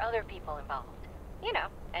there other people involved? You know,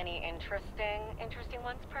 any interesting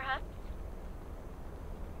ones, perhaps?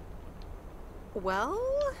 Well,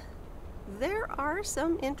 there are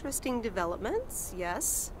some interesting developments,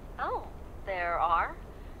 yes. Oh, there are?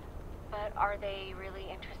 But are they really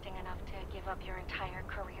interesting enough to give up your entire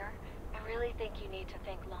career? I really think you need to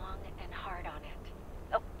think long and hard on it.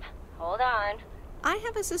 Oh, hold on. I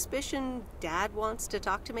have a suspicion Dad wants to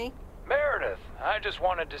talk to me. Meredith, I just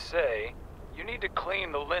wanted to say, you need to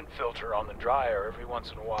clean the lint filter on the dryer every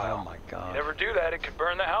once in a while. Oh my God. You never do that, it could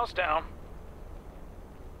burn the house down.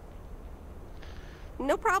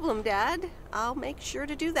 No problem, Dad. I'll make sure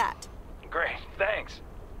to do that. Great, thanks.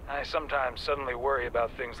 I sometimes suddenly worry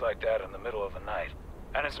about things like that in the middle of the night.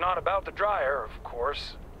 And it's not about the dryer, of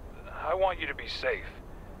course. I want you to be safe.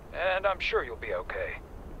 And I'm sure you'll be okay.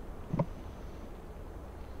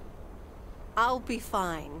 I'll be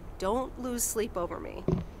fine. Don't lose sleep over me.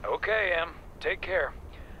 Okay, Em. Take care.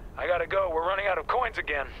 I gotta go. We're running out of coins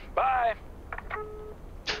again. Bye!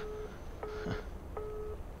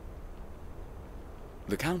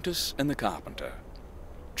 The Countess and the Carpenter.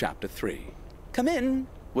 Chapter 3. Come in,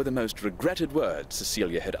 were the most regretted words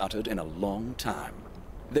Cecilia had uttered in a long time.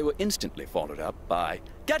 They were instantly followed up by,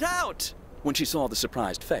 "Get out!" when she saw the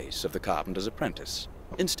surprised face of the carpenter's apprentice,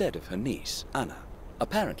 instead of her niece, Anna.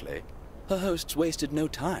 Apparently, her hosts wasted no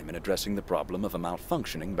time in addressing the problem of a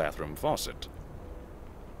malfunctioning bathroom faucet.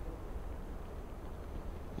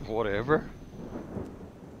 Whatever.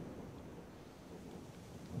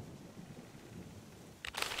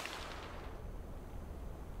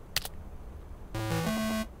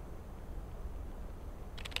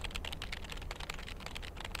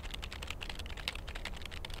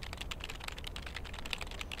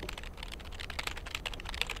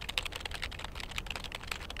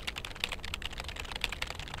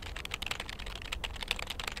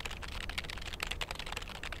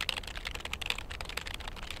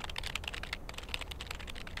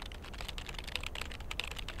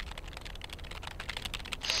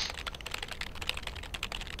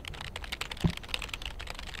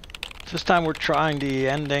 This time we're trying the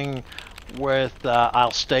ending with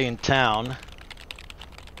I'll stay in town.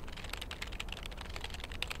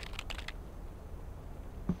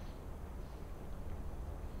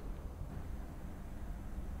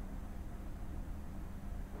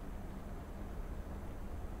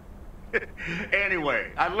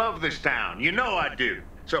 Anyway, I love this town. You know I do.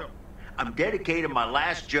 So, I'm dedicating my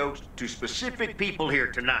last jokes to specific people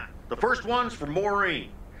here tonight. The first one's for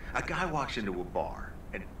Maureen. A guy walks into a bar,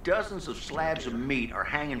 and dozens of slabs of meat are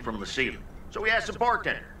hanging from the ceiling. So he asks the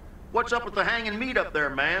bartender, "What's up with the hanging meat up there,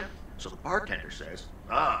 man?" So the bartender says,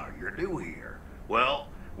 "Ah, you're new here. Well,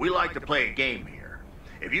 we like to play a game here.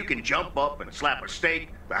 If you can jump up and slap a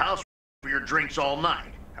steak, the house will pay for your drinks all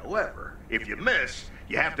night. However, if you miss,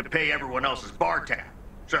 you have to pay everyone else's bar tab.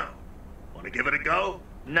 So, want to give it a go?"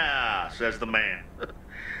 "Nah," says the man.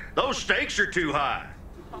 "Those stakes are too high."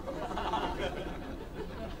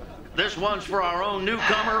 This one's for our own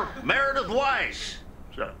newcomer, Meredith Weiss.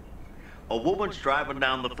 So, a woman's driving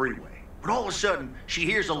down the freeway, but all of a sudden, she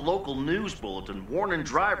hears a local news bulletin warning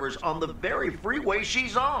drivers on the very freeway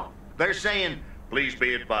she's on. They're saying, "Please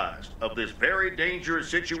be advised of this very dangerous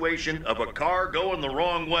situation of a car going the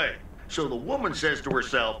wrong way." So the woman says to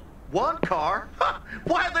herself, "One car?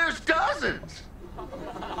 Why, there's dozens!"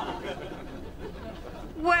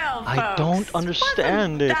 Well, folks, I don't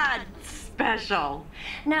understand it. that's special.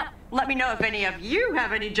 Now, let me know if any of you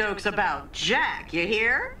have any jokes about Jack, you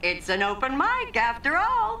hear? It's an open mic after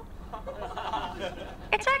all.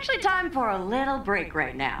 It's actually time for a little break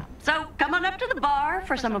right now. So come on up to the bar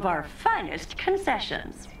for some of our finest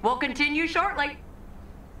concessions. We'll continue shortly.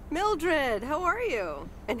 Mildred, how are you?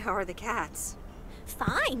 And how are the cats?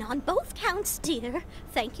 Fine on both counts, dear.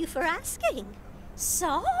 Thank you for asking.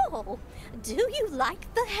 So, do you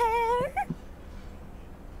like the hair?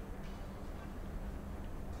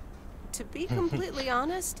 To be completely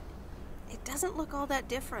honest, it doesn't look all that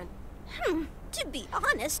different. To be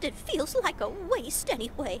honest, it feels like a waste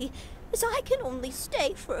anyway, as I can only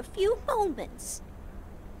stay for a few moments.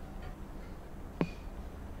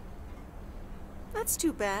 That's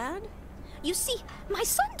too bad. You see, my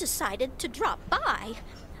son decided to drop by,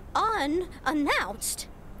 unannounced,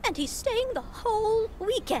 and he's staying the whole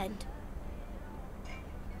weekend.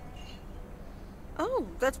 Oh,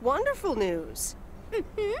 that's wonderful news.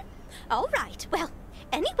 All right, well,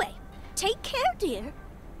 anyway, take care, dear.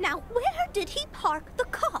 Now, where did he park the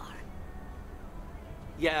car?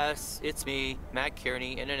 Yes, it's me, Matt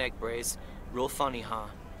Kearney, in an egg brace. Real funny, huh?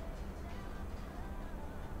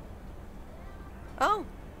 Oh,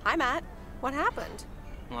 hi, Matt. What happened?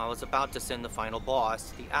 Well, I was about to send the final boss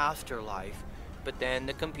to the afterlife, but then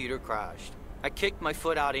the computer crashed. I kicked my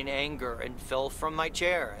foot out in anger and fell from my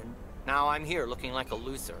chair, and now I'm here looking like a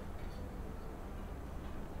loser.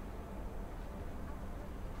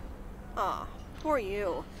 Aw, poor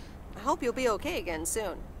you. I hope you'll be okay again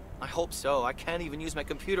soon. I hope so. I can't even use my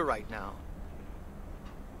computer right now.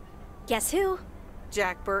 Guess who?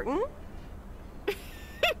 Jack Burton?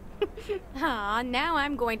 Aw, now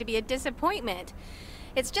I'm going to be a disappointment.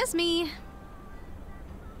 It's just me.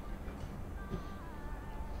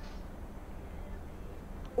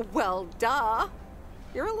 Well, duh.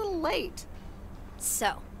 You're a little late.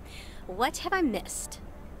 So, what have I missed?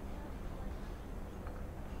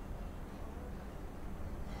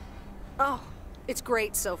 Oh, it's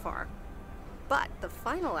great so far. But the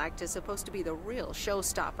final act is supposed to be the real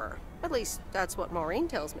showstopper. At least, that's what Maureen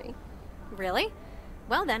tells me. Really?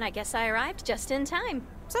 Well then, I guess I arrived just in time.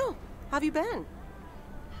 So, how have you been?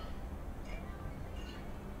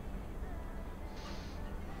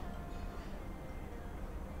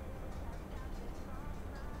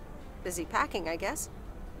 Busy packing, I guess.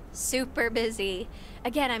 Super busy.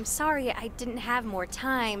 Again, I'm sorry I didn't have more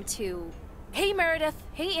time to... Hey Meredith,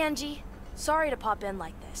 hey Angie. Sorry to pop in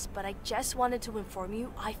like this, but I just wanted to inform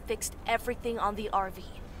you I fixed everything on the RV.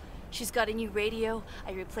 She's got a new radio,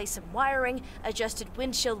 I replaced some wiring, adjusted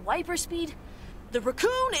windshield wiper speed. The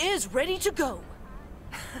raccoon is ready to go.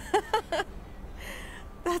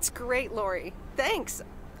 That's great, Lori. Thanks.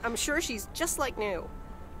 I'm sure she's just like new.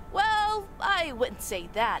 Well, I wouldn't say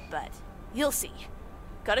that, but you'll see.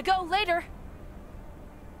 Gotta go later.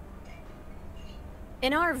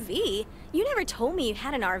 An RV? You never told me you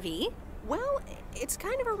had an RV. Well, it's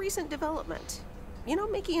kind of a recent development. You know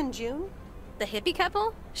Mickey and June? The hippie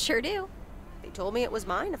couple? Sure do. They told me it was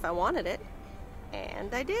mine if I wanted it.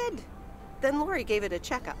 And I did. Then Lori gave it a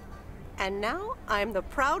checkup. And now I'm the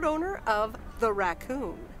proud owner of the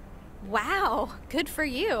Raccoon. Wow, good for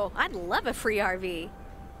you. I'd love a free RV.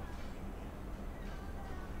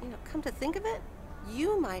 You know, come to think of it,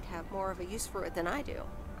 you might have more of a use for it than I do.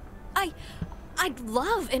 I'd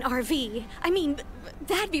love an RV. I mean,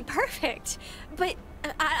 that'd be perfect. But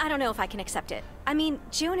I don't know if I can accept it. I mean,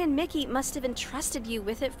 June and Mickey must have entrusted you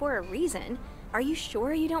with it for a reason. Are you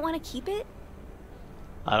sure you don't want to keep it?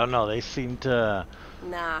 I don't know. They seem to...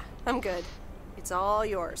 Nah, I'm good. It's all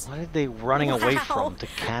yours. What are they running away from to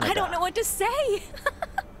Canada? I don't know what to say.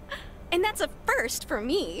 And that's a first for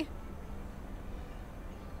me.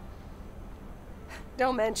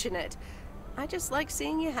 Don't mention it. I just like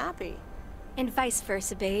seeing you happy. And vice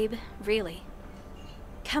versa, babe. Really.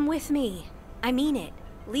 Come with me. I mean it.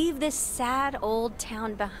 Leave this sad old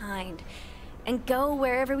town behind and go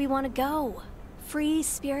wherever we want to go. Free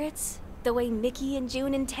spirits, the way Mickey and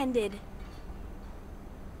June intended.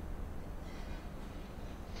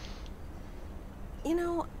 You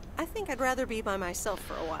know, I think I'd rather be by myself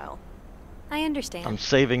for a while. I understand. I'm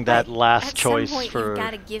saving that last choice at some point, for you've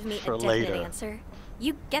got to give me a definite later. answer.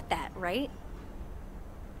 You get that, right?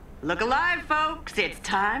 Look alive, folks. It's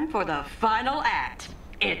time for the final act.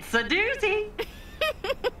 It's a doozy.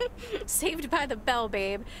 Saved by the bell,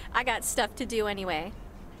 babe. I got stuff to do anyway.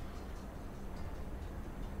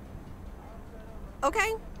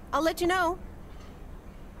 Okay, I'll let you know.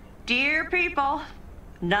 Dear people,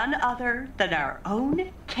 none other than our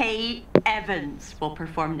own Kay Evans will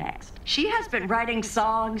perform next. She has been writing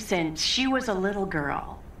songs since she was a little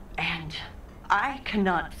girl, and I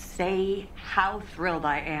cannot say how thrilled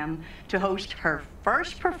I am to host her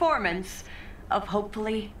first performance of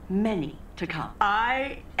hopefully many to come.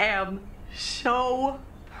 I am so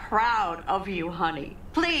proud of you, honey.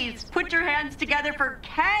 Please put your hands together for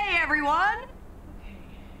Kay, everyone.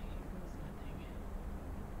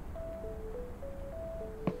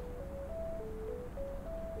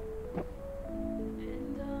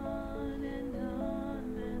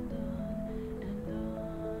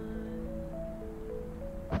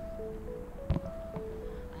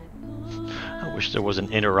 I wish there was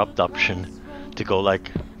an interrupt option to go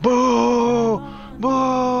like, boo!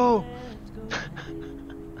 Boo!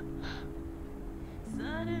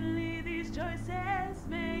 Suddenly these choices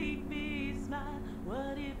make me smile.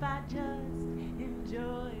 What if I just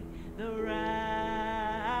enjoy the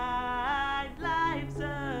ride? Life's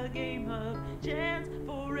a game of chance.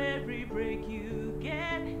 For every break you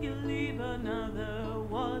get, you leave another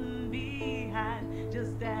one behind.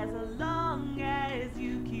 Just as long as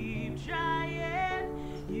you keep trying,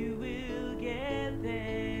 you will get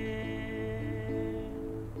there.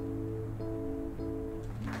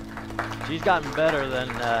 She's gotten better than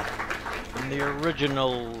the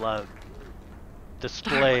original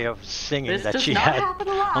display of singing This that does she not had happen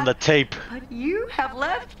a lot, on the tape. But you have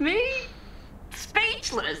left me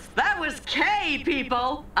speechless. That was Kay,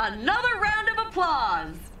 people. Another round of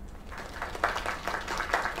applause.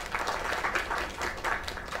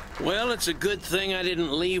 Well, it's a good thing I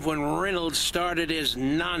didn't leave when Reynolds started his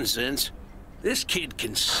nonsense. This kid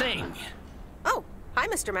can sing. Oh, hi,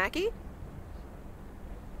 Mr. Mackey.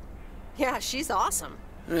 Yeah, she's awesome.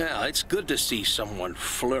 Yeah, it's good to see someone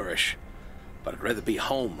flourish, but I'd rather be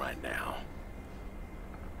home right now.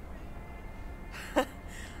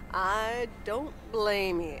 I don't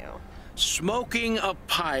blame you. Smoking a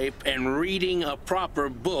pipe and reading a proper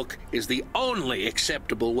book is the only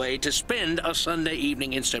acceptable way to spend a Sunday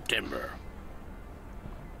evening in September.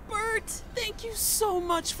 Bert, thank you so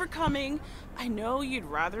much for coming. I know you'd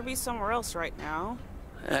rather be somewhere else right now.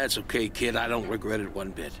 That's okay, kid. I don't regret it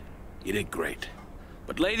one bit. You did great.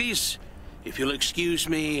 But ladies, if you'll excuse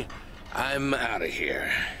me, I'm out of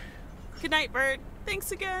here. Good night, Bert.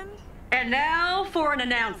 Thanks again. And now for an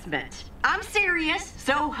announcement. I'm serious,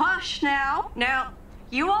 so hush now. Now,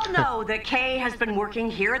 you all know that Kay has been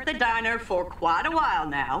working here at the diner for quite a while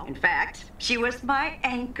now. In fact, she was my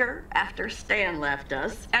anchor after Stan left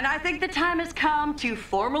us. And I think the time has come to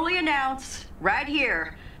formally announce right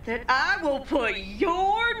here that I will put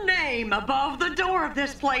your name above the door of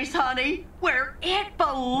this place, honey, where it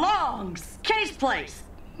belongs. Kay's Place.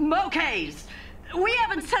 Mo Kay's. We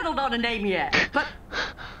haven't settled on a name yet, but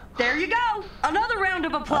there you go. Another round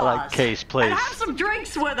of applause. I like Kay's Place. And have some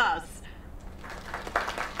drinks with us.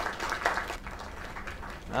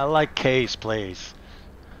 I like Kay's Place.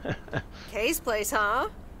 Kay's Place, huh?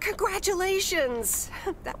 Congratulations!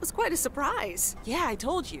 That was quite a surprise. Yeah, I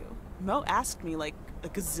told you. Mo asked me like a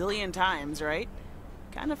gazillion times, right?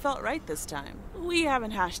 Kinda felt right this time. We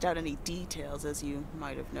haven't hashed out any details, as you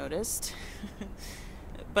might have noticed.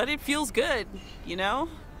 But it feels good, you know?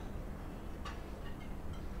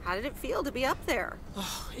 How did it feel to be up there?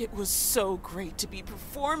 Oh, it was so great to be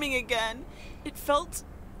performing again. It felt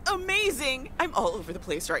amazing. I'm all over the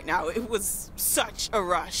place right now. It was such a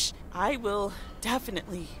rush. I will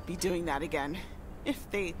definitely be doing that again. If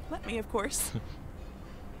they let me, of course.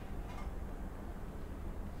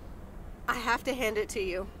 I have to hand it to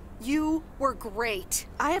you. You were great.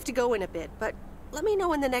 I have to go in a bit, but let me know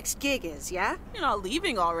when the next gig is, yeah? You're not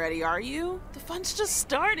leaving already, are you? The fun's just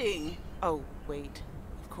starting. Oh, wait.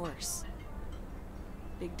 Of course.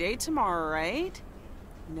 Big day tomorrow, right?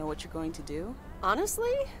 You know what you're going to do?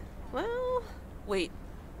 Honestly? Well... Wait,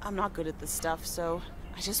 I'm not good at this stuff, so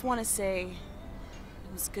I just want to say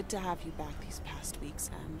it was good to have you back these past weeks,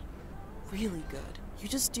 and really good. You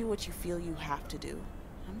just do what you feel you have to do.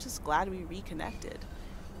 I'm just glad we reconnected.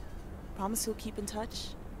 Promise you'll keep in touch,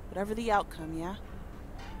 whatever the outcome, yeah?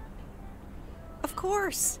 Of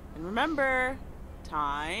course. And remember,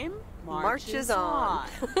 time marches on.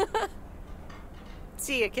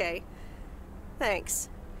 See ya, Kay. Thanks.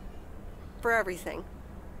 For everything.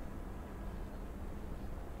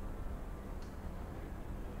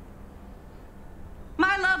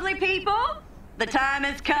 My lovely people, the time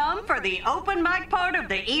has come for the open mic part of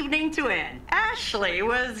the evening to end. Ashley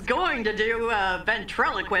was going to do a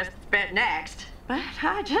ventriloquist bit next, but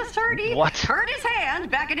I just heard he hurt his hand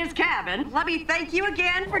back in his cabin. Let me thank you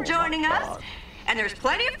again for joining us. And there's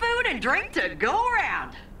plenty of food and drink to go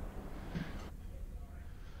around.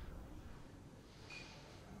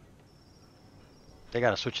 They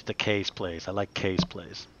gotta switch it to Kay's Place. I like Kay's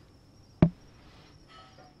Place.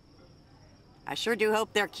 I sure do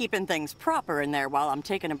hope they're keeping things proper in there while I'm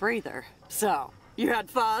taking a breather. So, you had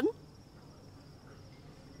fun?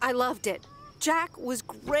 I loved it. Jack was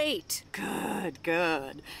great. Good,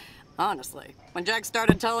 good. Honestly, when Jack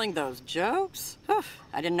started telling those jokes,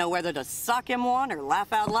 I didn't know whether to suck him one or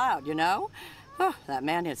laugh out loud, you know? That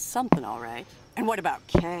man is something, all right. And what about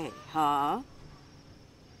Kay, huh?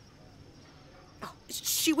 Oh,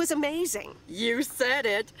 she was amazing. You said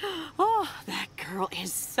it. Oh, that girl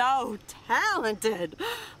is so talented.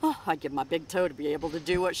 Oh, I'd give my big toe to be able to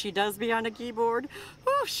do what she does behind a keyboard.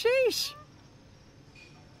 Oh, sheesh.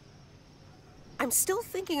 I'm still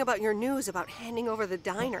thinking about your news about handing over the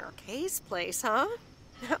diner. Kay's Place, huh?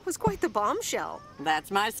 That was quite the bombshell. That's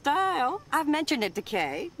my style. I've mentioned it to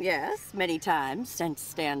Kay, yes, many times since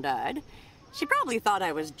Stan died. She probably thought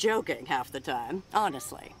I was joking half the time,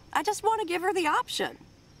 honestly. I just want to give her the option.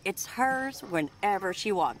 It's hers whenever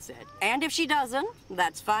she wants it. And if she doesn't,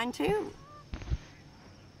 that's fine too.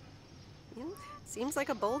 Seems like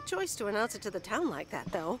a bold choice to announce it to the town like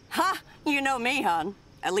that, though. Ha! You know me, hon.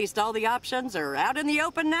 At least all the options are out in the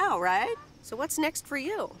open now, right? So what's next for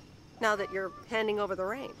you, now that you're handing over the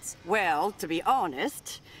reins? Well, to be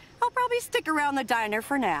honest, I'll probably stick around the diner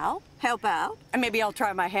for now, help out, and maybe I'll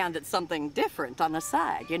try my hand at something different on the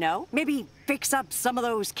side, you know? Maybe fix up some of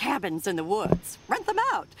those cabins in the woods, rent them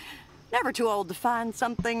out. Never too old to find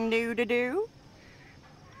something new to do.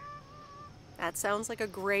 That sounds like a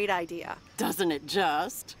great idea. Doesn't it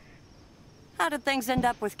just? How did things end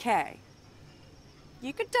up with Kay?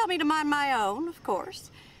 You could tell me to mind my own, of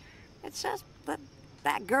course. It's just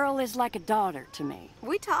that girl is like a daughter to me.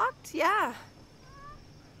 We talked, yeah.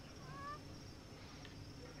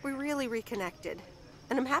 We really reconnected,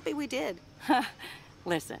 and I'm happy we did.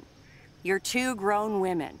 Listen, you're two grown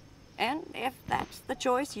women, and if that's the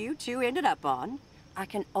choice you two ended up on, I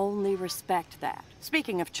can only respect that.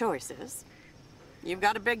 Speaking of choices, you've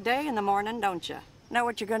got a big day in the morning, don't you? Know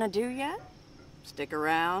what you're gonna do yet? Stick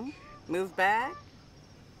around? Move back?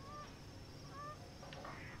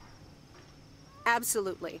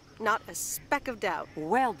 Absolutely. Not a speck of doubt.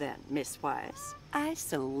 Well then, Miss Weiss, I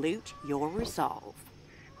salute your resolve.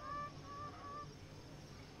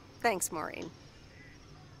 Thanks, Maureen.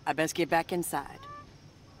 I best get back inside.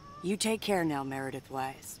 You take care now, Meredith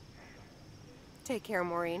Weiss. Take care,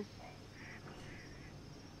 Maureen.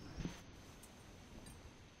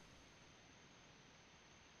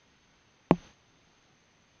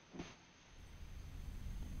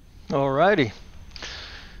 Alrighty.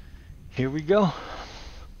 Here we go.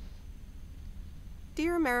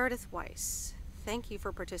 Dear Meredith Weiss, thank you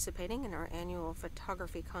for participating in our annual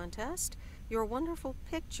photography contest. Your wonderful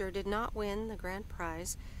picture did not win the grand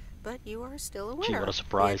prize, but you are still a winner. Gee, what a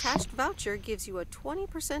surprise. The attached voucher gives you a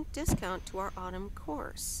 20% discount to our autumn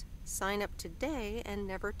course. Sign up today and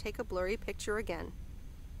never take a blurry picture again.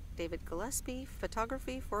 David Gillespie,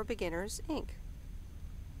 Photography for Beginners, Inc.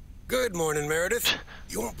 Good morning, Meredith.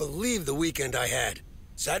 You won't believe the weekend I had.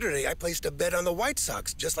 Saturday, I placed a bet on the White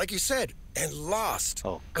Sox, just like you said, and lost.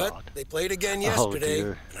 Oh, God. But they played again yesterday,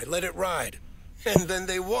 and I let it ride. And then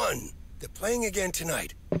they won. They're playing again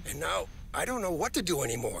tonight. And now, I don't know what to do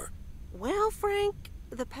anymore. Well, Frank,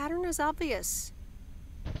 the pattern is obvious.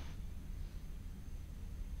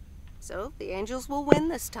 So, the Angels will win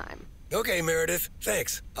this time. Okay, Meredith,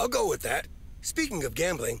 thanks. I'll go with that. Speaking of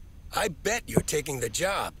gambling, I bet you're taking the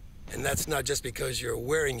job. And that's not just because you're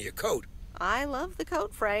wearing your coat. I love the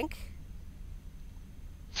coat, Frank.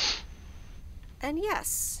 And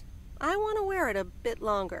yes, I want to wear it a bit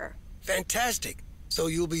longer. Fantastic. So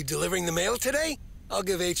you'll be delivering the mail today? I'll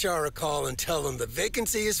give HR a call and tell them the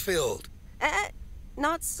vacancy is filled.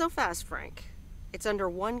 Not so fast, Frank. It's under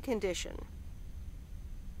one condition.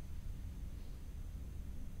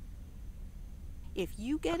 If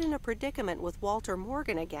you get in a predicament with Walter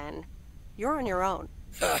Morgan again, you're on your own.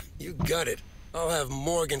 Ha, you got it. I'll have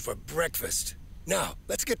Morgan for breakfast. Now,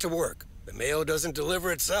 let's get to work. The mail doesn't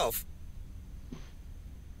deliver itself.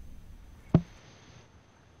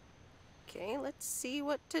 Okay, let's see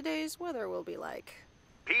what today's weather will be like.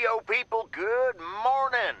 P.O. people, good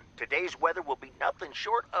morning. Today's weather will be nothing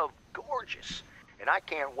short of gorgeous. And I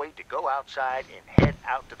can't wait to go outside and head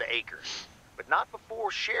out to the acres. But not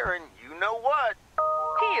before sharing you know what.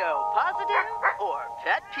 P.O. positive or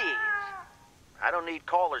pet peeves? I don't need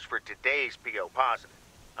callers for today's P.O. positive.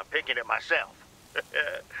 I'm picking it myself.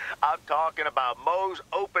 I'm talking about Moe's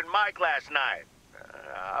open mic last night.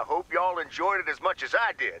 I hope y'all enjoyed it as much as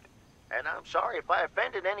I did. And I'm sorry if I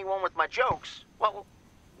offended anyone with my jokes. Well,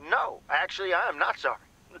 no, actually, I am not sorry.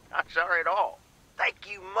 Not sorry at all.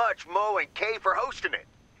 Thank you much, Mo and Kay, for hosting it.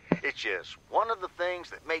 It's just one of the things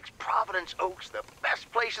that makes Providence Oaks the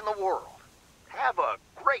best place in the world. Have a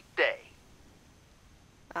great day.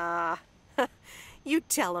 You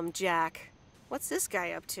tell him, Jack. What's this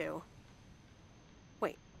guy up to?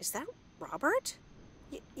 Wait, is that Robert?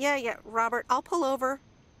 Yeah, Robert, I'll pull over.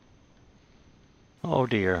 Oh,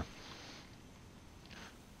 dear.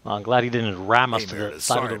 Well, I'm glad he didn't ram us to the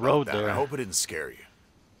side of the road there. I hope it didn't scare you.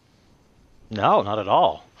 No, not at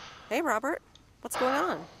all. Hey, Robert. What's going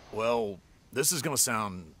on? Well, this is going to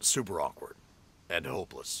sound super awkward and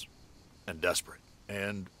hopeless and desperate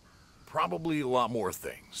and probably a lot more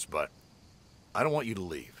things, but I don't want you to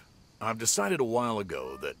leave. I've decided a while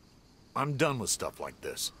ago that I'm done with stuff like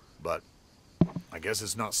this, but I guess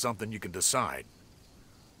it's not something you can decide.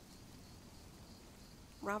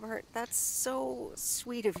 Robert, that's so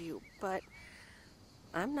sweet of you, but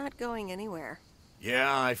I'm not going anywhere.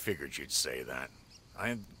 Yeah, I figured you'd say that.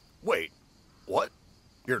 Wait, what?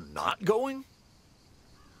 You're not going?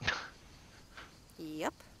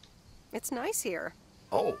 Yep. It's nice here.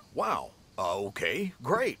 Oh, wow. Okay,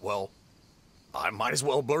 great. Well, I might as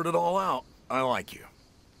well blurt it all out. I like you.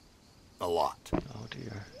 A lot. Oh,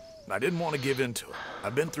 dear. I didn't want to give in to it.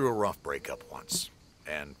 I've been through a rough breakup once,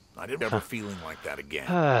 and I didn't ever feeling like that again.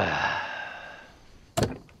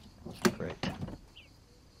 Right.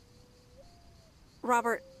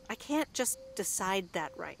 Robert, I can't just decide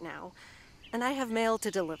that right now. And I have mail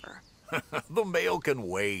to deliver. The mail can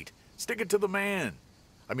wait. Stick it to the man.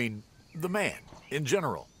 I mean, the man, in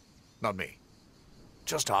general. Not me.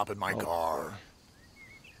 Just hop in my car.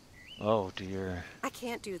 Oh, dear. I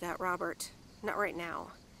can't do that, Robert. Not right now.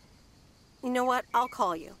 You know what? I'll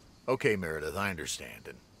call you. Okay, Meredith, I understand.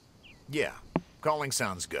 And yeah, calling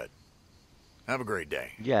sounds good. Have a great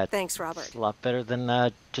day. Yeah. Thanks, Robert. It's a lot better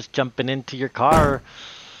than just jumping into your car,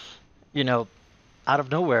 you know, out of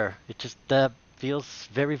nowhere. It just feels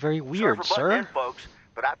very, very weird, Sorry for butting sir. in, folks,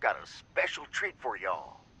 but I've got a special treat for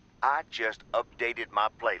y'all. I just updated my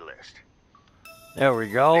playlist. There we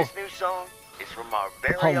go. This new song is from our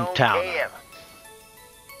very Hometown. own KM.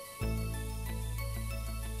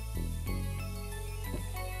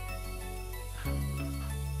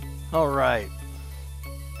 All right.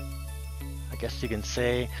 I guess you can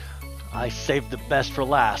say I saved the best for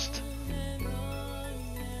last.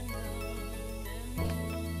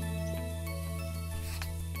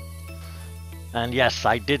 And yes,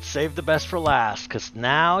 I did save the best for last, because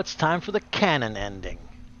now it's time for the canon ending.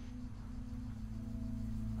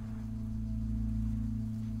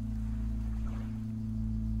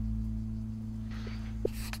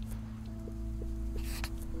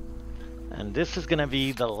 And this is going to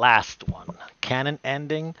be the last one. Canon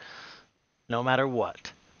ending, no matter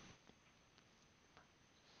what.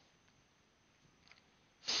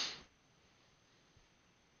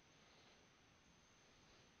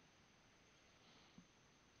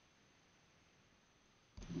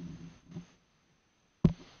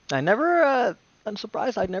 I'm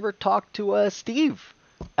surprised I never talked to Steve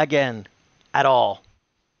again at all.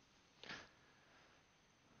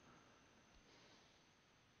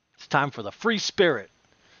 It's time for the free spirit.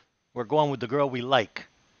 We're going with the girl we like.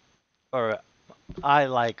 Or I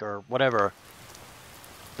like, or whatever.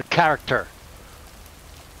 The character.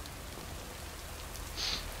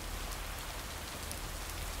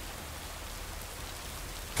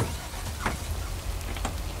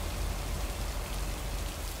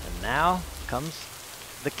 And now comes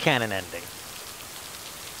the canon ending.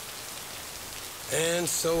 And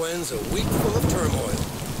so ends a week full of turmoil.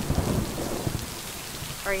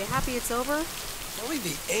 Are you happy it's over? If only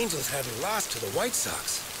the Angels hadn't lost to the White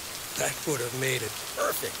Sox. That would have made it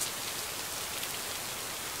perfect.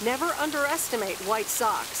 Never underestimate White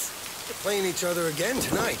Sox. They're playing each other again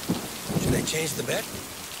tonight. Should I change the bet?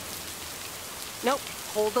 Nope.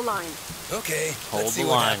 Hold the line. Okay, Hold let's see the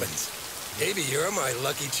what line. happens. Maybe you're my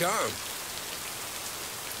lucky charm.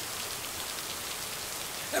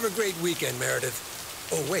 Have a great weekend, Meredith.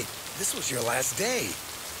 Oh, wait, this was your last day.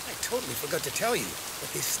 I totally forgot to tell you, but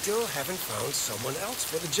they still haven't found someone else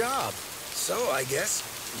for the job. So I guess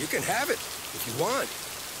you can have it if you want.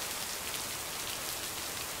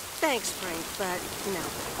 Thanks, Frank, but no.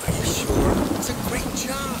 Are you sure? It's a great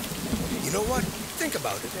job. You know what? Think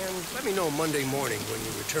about it and let me know Monday morning when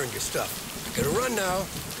you return your stuff. I gotta run now.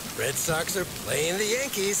 Red Sox are playing the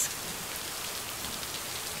Yankees.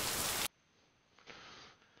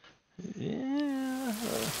 Yeah.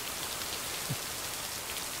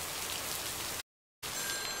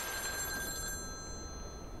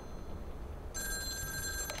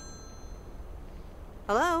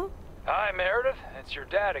 Hello? Hi, Meredith. It's your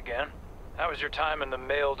dad again. How was your time in the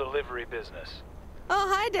mail delivery business?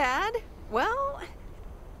 Oh, hi, Dad. Well,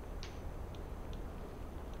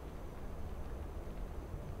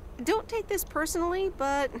 don't take this personally,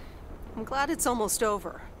 but I'm glad it's almost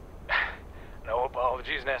over. No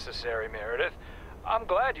apologies necessary, Meredith. I'm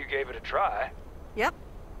glad you gave it a try. Yep.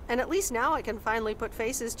 And at least now I can finally put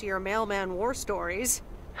faces to your mailman war stories.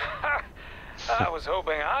 I was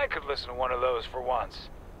hoping I could listen to one of those for once.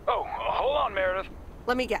 Oh, hold on, Meredith.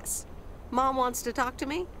 Let me guess. Mom wants to talk to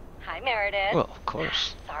me? Hi, Meredith. Well, of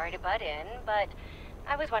course. Sorry to butt in, but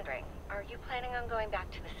I was wondering, are you planning on going back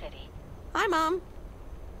to the city? Hi, Mom.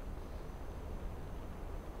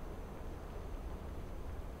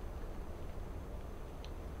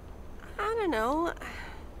 I don't know.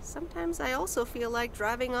 Sometimes I also feel like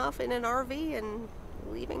driving off in an RV and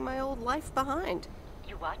leaving my old life behind.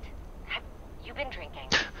 You what? Have you been drinking?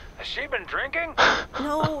 Has she been drinking?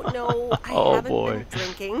 No, I Oh, haven't boy. been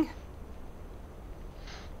drinking.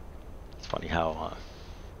 It's funny how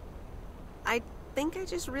I think I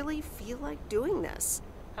just really feel like doing this.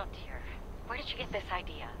 Oh dear. Where did you get this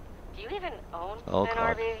idea? Do you even own Oh, an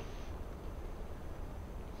God. RV?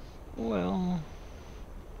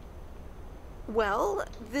 Well,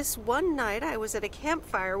 this one night I was at a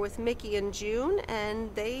campfire with Mickey and June,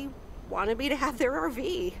 and they wanted me to have their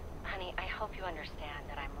RV. Honey, I hope you understand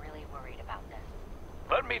that I'm really worried about this.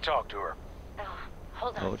 Let me talk to her. Oh,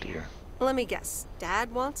 hold on. Oh dear. Let me guess.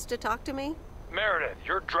 Dad wants to talk to me? Meredith,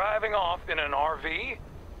 you're driving off in an RV?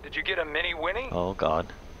 Did you get a Mini Winnie? Oh God.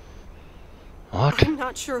 What? I'm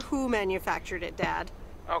not sure who manufactured it, Dad.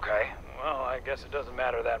 Okay, well, I guess it doesn't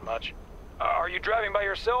matter that much. Are you driving by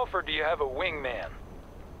yourself, or do you have a wingman?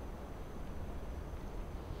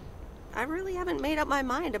 I really haven't made up my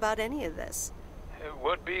mind about any of this. It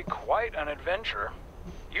would be quite an adventure.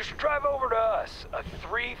 You should drive over to us. A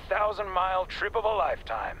 3,000-mile trip of a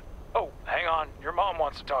lifetime. Oh, hang on. Your mom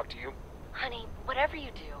wants to talk to you. Honey, whatever you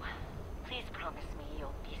do, please promise me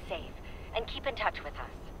you'll be safe and keep in touch with us.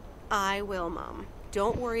 I will, Mom.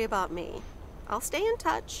 Don't worry about me. I'll stay in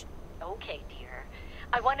touch. Okay, dear.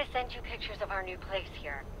 I want to send you pictures of our new place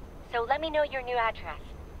here. So let me know your new address.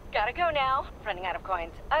 Gotta go now. Running out of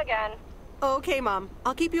coins again. Okay, Mom.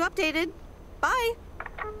 I'll keep you updated. Bye.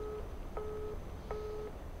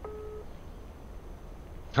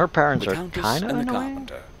 Her parents The are Countess kind of and the annoying.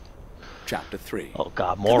 Carpenter. Chapter 3. Oh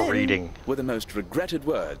God, more Come in, reading. were the most regretted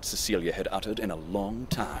words Cecilia had uttered in a long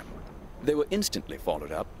time. They were instantly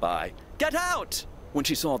followed up by, "Get out!" when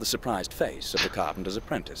she saw the surprised face of the carpenter's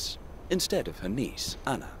apprentice, instead of her niece,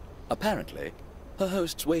 Anna. Apparently, her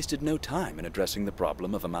hosts wasted no time in addressing the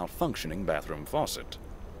problem of a malfunctioning bathroom faucet.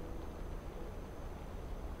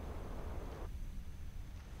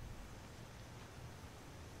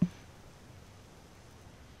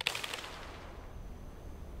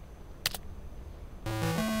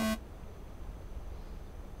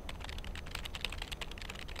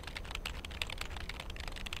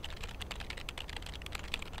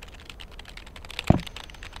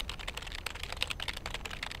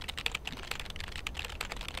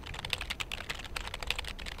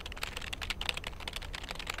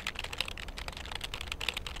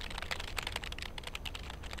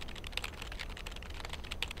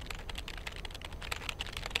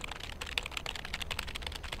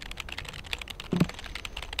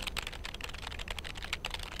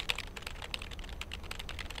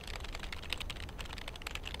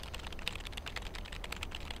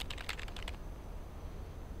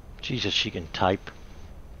 Jesus, she can type.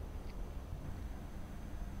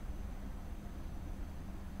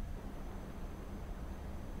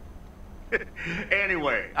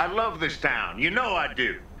 Anyway, I love this town. You know I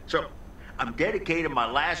do. So, I'm dedicating my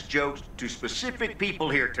last jokes to specific people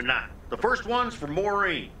here tonight. The first one's for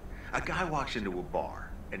Maureen. A guy walks into a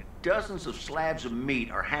bar, and dozens of slabs of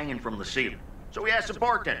meat are hanging from the ceiling. So he asks the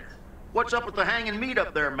bartender, "What's up with the hanging meat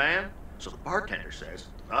up there, man?" So the bartender says,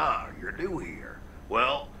 "Ah, you're new here.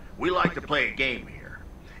 Well, we like to play a game here.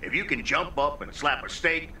 If you can jump up and slap a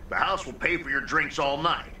steak, the house will pay for your drinks all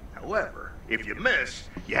night. However, if you miss,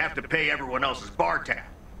 you have to pay everyone else's bar tab.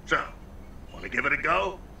 So, want to give it a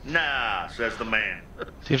go?" "Nah," says the man.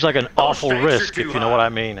 Seems like an awful risk, if you know what I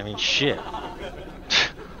mean. I mean, shit.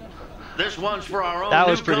 This one's for our own That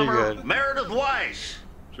was pretty newcomer, good. Meredith Weiss.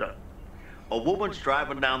 So, a woman's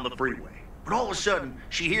driving down the freeway, but all of a sudden,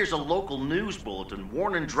 she hears a local news bulletin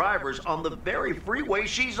warning drivers on the very freeway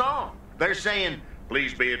she's on. They're saying,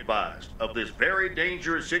 "Please be advised of this very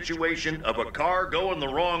dangerous situation of a car going the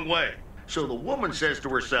wrong way." So the woman says to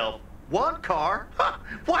herself, "One car? Ha,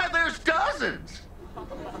 why, there's dozens."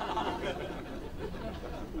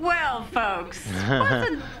 Well, folks,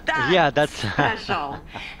 wasn't that Yeah, that's special?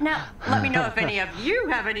 Now, let me know if any of you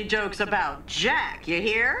have any jokes about Jack, you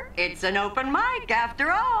hear? It's an open mic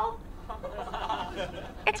after all.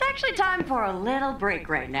 It's actually time for a little break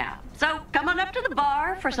right now. So come on up to the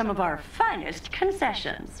bar for some of our finest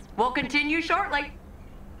concessions. We'll continue shortly.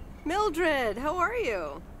 Mildred, how are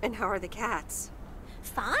you? And how are the cats?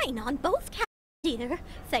 Fine on both counts, dear.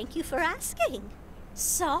 Thank you for asking.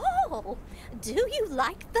 So, do you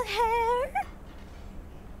like the hair?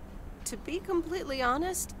 To be completely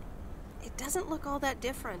honest, it doesn't look all that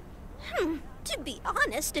different. To be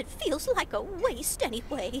honest, it feels like a waste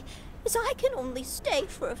anyway, as I can only stay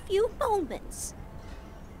for a few moments.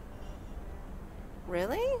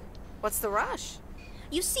 Really? What's the rush?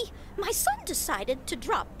 You see, my son decided to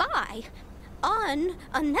drop by,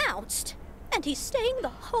 unannounced, and he's staying the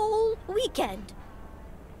whole weekend.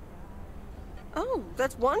 Oh,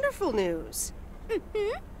 that's wonderful news.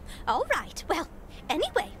 All right, well,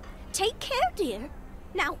 anyway, take care, dear.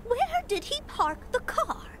 Now, where did he park the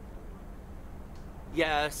car?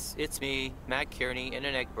 Yes, it's me, Matt Kearney, in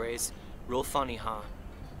an egg brace. Real funny, huh?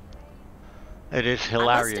 It is I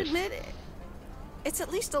hilarious. must admit, it's at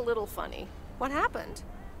least a little funny. What happened?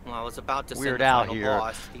 Well, I was about to Weird send the Al final here.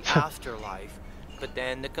 boss to the afterlife, but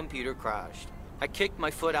then the computer crashed. I kicked my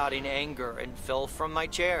foot out in anger and fell from my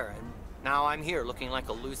chair, and now I'm here looking like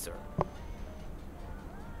a loser.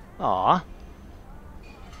 Aw.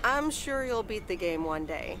 I'm sure you'll beat the game one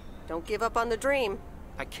day. Don't give up on the dream.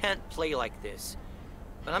 I can't play like this,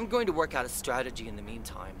 but I'm going to work out a strategy in the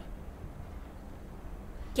meantime.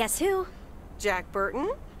 Guess who? Jack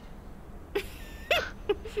Burton?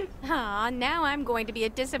 Aw, now I'm going to be a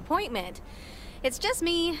disappointment. It's just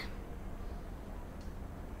me.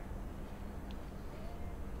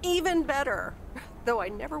 Even better. Though I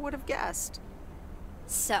never would have guessed.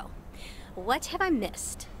 So, what have I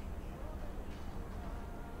missed?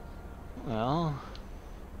 Well...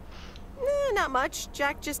 Not much.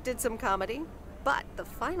 Jack just did some comedy. But the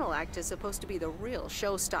final act is supposed to be the real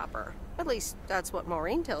showstopper. At least, that's what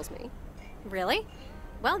Maureen tells me. Really?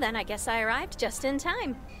 Well then, I guess I arrived just in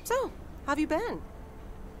time. So, how have you been?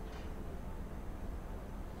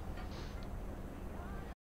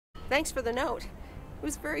 Thanks for the note. It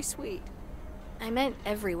was very sweet. I meant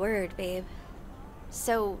every word, babe.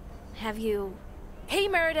 So, have you... Hey,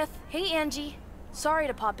 Meredith. Hey, Angie. Sorry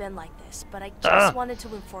to pop in like this, but I just wanted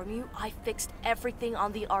to inform you I fixed everything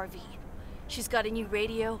on the RV. She's got a new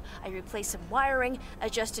radio, I replaced some wiring,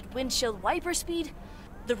 adjusted windshield wiper speed.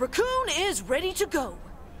 The raccoon is ready to go.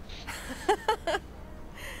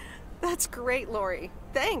 That's great, Lori.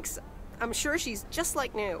 Thanks. I'm sure she's just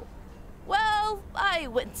like new. Well, I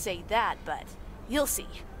wouldn't say that, but you'll see.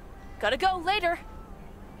 Gotta go later.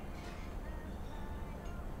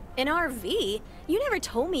 An RV? You never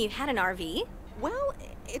told me you had an RV. Well,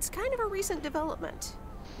 it's kind of a recent development.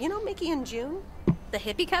 You know Mickey and June? The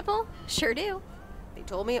hippie couple? Sure do. They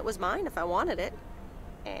told me it was mine if I wanted it.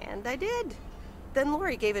 And I did. Then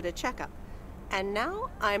Lori gave it a checkup. And now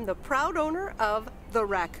I'm the proud owner of the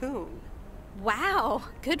Raccoon. Wow,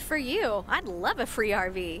 good for you. I'd love a free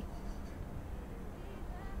RV.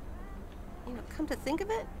 You know, come to think of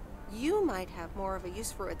it, you might have more of a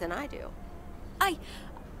use for it than I do.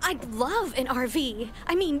 I'd love an RV.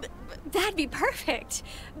 I mean, that'd be perfect.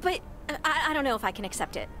 But I don't know if I can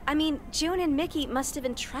accept it. I mean, June and Mickey must have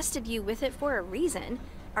entrusted you with it for a reason.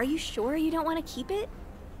 Are you sure you don't want to keep it?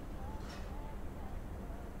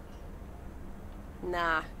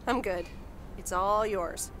 Nah, I'm good. It's all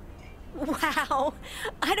yours. Wow,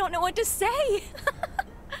 I don't know what to say.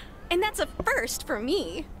 And that's a first for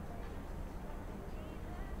me.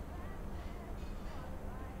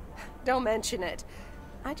 Don't mention it.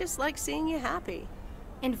 I just like seeing you happy.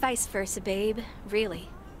 And vice versa, babe. Really.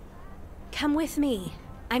 Come with me.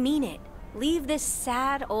 I mean it. Leave this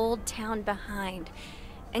sad old town behind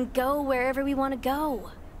and go wherever we want to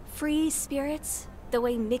go. Free spirits, the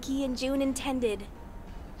way Mickey and June intended.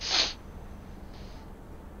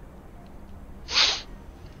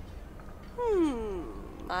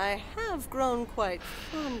 I have grown quite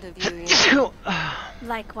fond of you.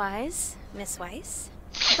 Likewise, Miss Weiss.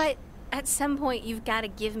 But at some point, you've got to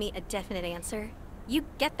give me a definite answer. You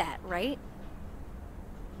get that, right?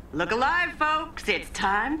 Look alive, folks. It's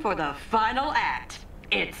time for the final act.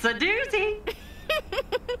 It's a doozy.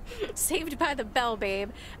 Saved by the bell,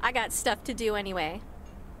 babe. I got stuff to do anyway.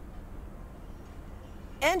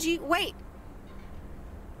 Angie, wait.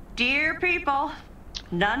 Dear people,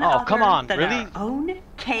 none other than really? our own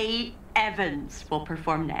Kay Evans will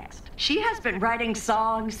perform next. She has been writing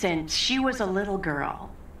songs since she was a little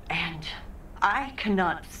girl, and I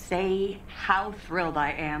cannot say how thrilled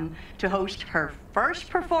I am to host her first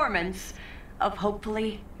performance of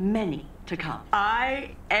hopefully many to come.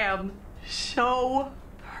 I am so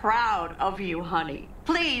proud of you, honey.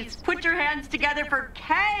 Please put your hands together for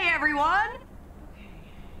Kay, everyone.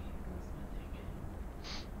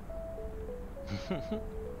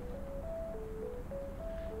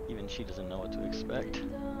 Even she doesn't know what to expect.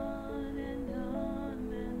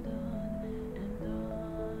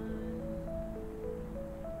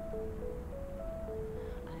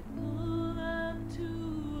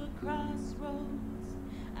 Crossroads,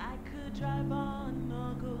 I could drive on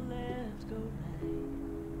or go left, go right.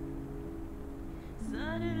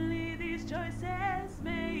 Suddenly these choices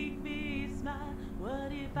make me smile.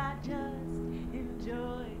 What if I just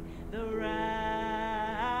enjoy the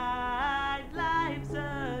ride? Life's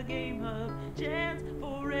a game of chance.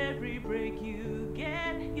 For every break you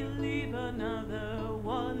get, you leave another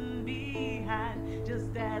one behind.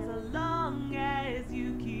 Just as long as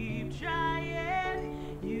you keep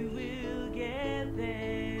trying, you will get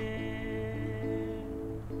there.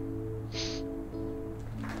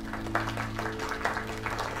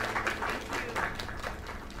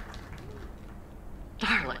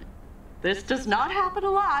 Darling, this does not happen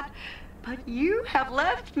a lot, but you have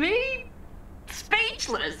left me speechless.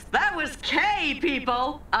 speechless. That was Kay,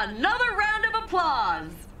 people. Another round of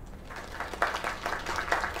applause.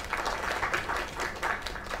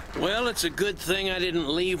 Well, it's a good thing I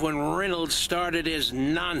didn't leave when Reynolds started his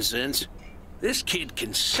nonsense. This kid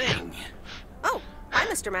can sing. Oh, hi,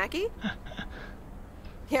 Mr. Mackey.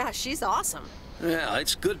 Yeah, she's awesome. Yeah,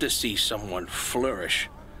 it's good to see someone flourish,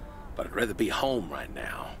 but I'd rather be home right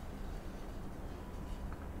now.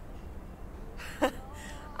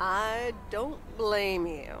 I don't blame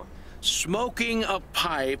you. Smoking a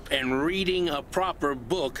pipe and reading a proper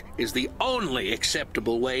book is the only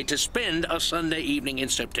acceptable way to spend a Sunday evening in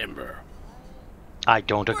September. I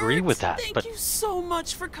don't agree with that, Thank you so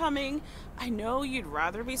much for coming. I know you'd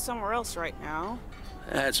rather be somewhere else right now.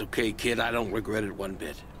 That's okay, kid. I don't regret it one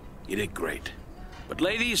bit. You did great. But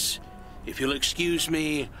ladies, if you'll excuse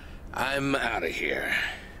me, I'm out of here.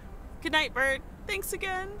 Good night, Bert. Thanks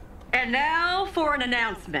again. And now for an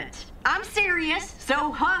announcement. I'm serious, so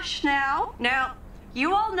hush now. Now,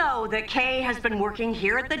 you all know that Kay has been working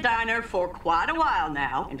here at the diner for quite a while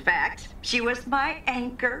now. In fact, she was my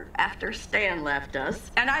anchor after Stan left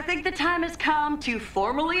us. And I think the time has come to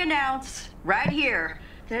formally announce right here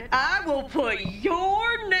that I will put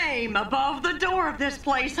your name above the door of this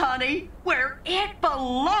place, honey, where it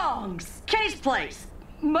belongs. Kay's place.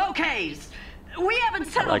 Mo Kay's. We haven't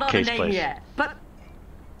settled on a name yet, but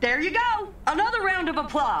there you go. Another round of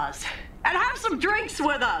applause. And have some drinks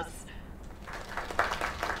with us.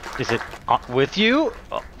 Is it with you?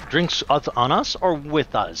 Drinks on us or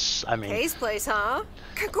with us? I mean... Kay's place, huh?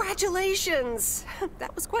 Congratulations.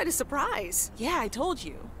 That was quite a surprise. Yeah, I told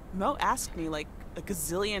you. Mo asked me like a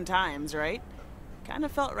gazillion times, right? Kind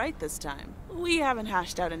of felt right this time. We haven't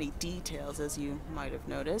hashed out any details, as you might have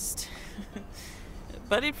noticed.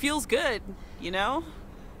 But it feels good, you know?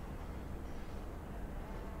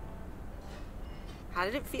 How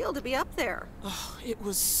did it feel to be up there? Oh, it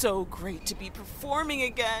was so great to be performing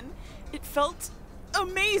again. It felt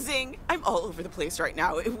amazing. I'm all over the place right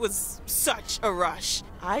now. It was such a rush.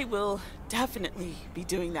 I will definitely be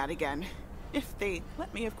doing that again. If they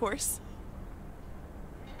let me, of course.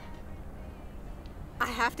 I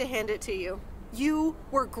have to hand it to you. You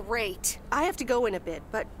were great. I have to go in a bit,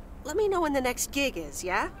 but let me know when the next gig is,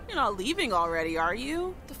 yeah? You're not leaving already, are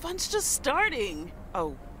you? The fun's just starting.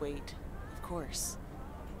 Oh, wait. Of course.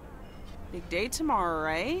 Big day tomorrow,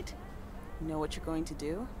 right? You know what you're going to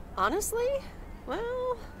do? Honestly?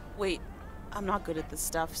 Well... Wait, I'm not good at this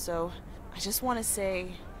stuff, so I just want to say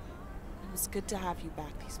it was good to have you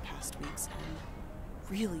back these past weeks, and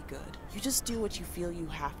really good. You just do what you feel you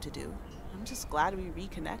have to do. I'm just glad we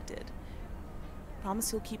reconnected.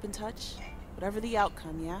 Promise you'll keep in touch, whatever the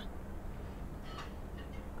outcome, yeah?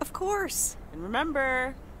 Of course. And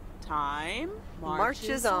remember, time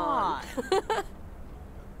marches on.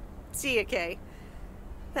 See ya, Kay.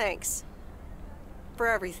 Thanks. For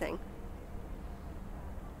everything.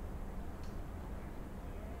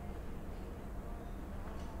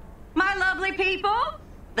 My lovely people,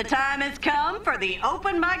 the time has come for the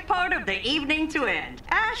open mic part of the evening to end.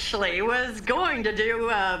 Ashley was going to do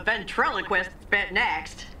a ventriloquist bit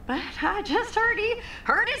next, but I just heard he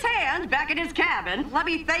hurt his hand back in his cabin. Let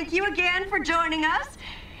me thank you again for joining us,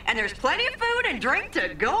 and there's plenty of food and drink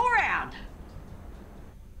to go around.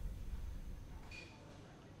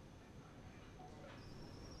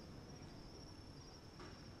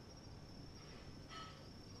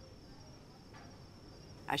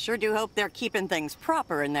 I sure do hope they're keeping things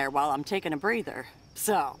proper in there while I'm taking a breather.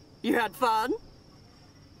 So, you had fun?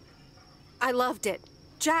 I loved it.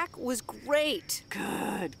 Jack was great.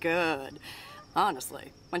 Good, good.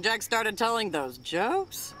 Honestly, when Jack started telling those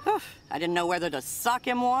jokes, I didn't know whether to suck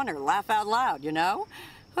him one or laugh out loud, you know?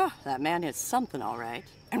 That man is something, all right.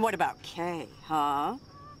 And what about Kay, huh?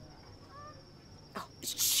 Oh,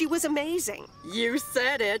 she was amazing. You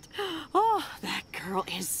said it. Oh, that girl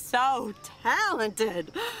is so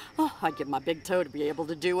talented. Oh, I'd give my big toe to be able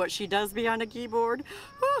to do what she does behind a keyboard.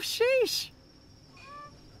 Oh, sheesh.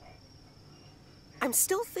 I'm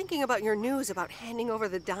still thinking about your news about handing over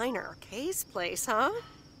the diner. Kay's place, huh?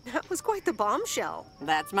 That was quite the bombshell.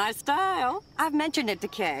 That's my style. I've mentioned it to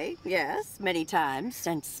Kay, yes, many times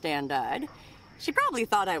since Stan died. She probably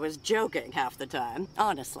thought I was joking half the time,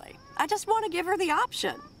 honestly. I just want to give her the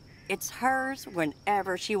option. It's hers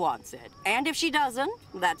whenever she wants it. And if she doesn't,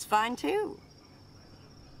 that's fine too.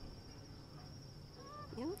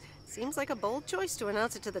 Seems like a bold choice to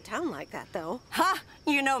announce it to the town like that, though. Ha!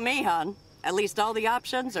 You know me, hon. At least all the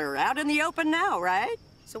options are out in the open now, right?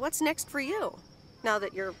 So what's next for you, now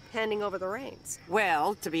that you're handing over the reins?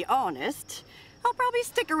 Well, to be honest, I'll probably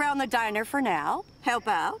stick around the diner for now, help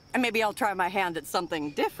out, and maybe I'll try my hand at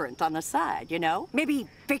something different on the side, you know? Maybe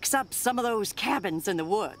fix up some of those cabins in the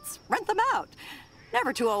woods, rent them out.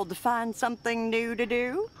 Never too old to find something new to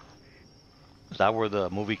do. Is that where the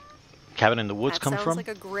movie Cabin in the Woods comes from? Sounds like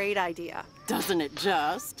a great idea. Doesn't it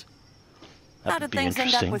just? That How would did be things end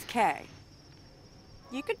up interesting. with Kay?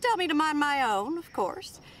 You could tell me to mind my own, of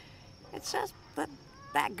course. It's just that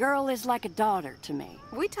that girl is like a daughter to me.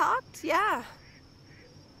 We talked, yeah.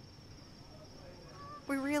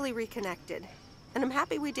 We really reconnected, and I'm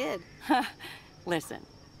happy we did. Listen,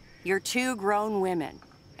 you're two grown women,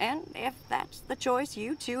 and if that's the choice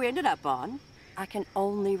you two ended up on, I can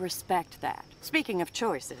only respect that. Speaking of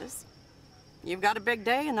choices, you've got a big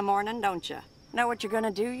day in the morning, don't you? Know what you're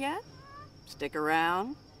gonna do yet? Stick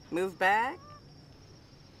around? Move back?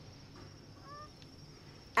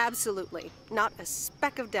 Absolutely. Not a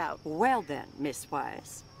speck of doubt. Well then, Miss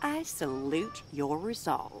Weiss, I salute your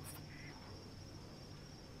resolve.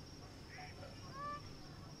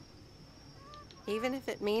 Even if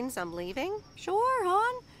it means I'm leaving? Sure,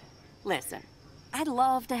 hon. Listen, I'd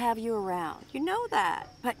love to have you around. You know that.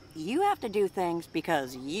 But you have to do things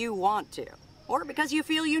because you want to. Or because you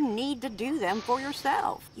feel you need to do them for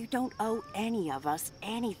yourself. You don't owe any of us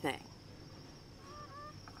anything.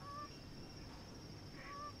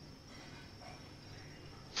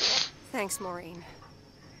 Thanks, Maureen.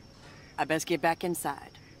 I best get back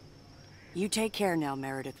inside. You take care now,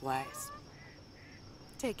 Meredith Weiss.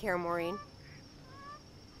 Take care, Maureen.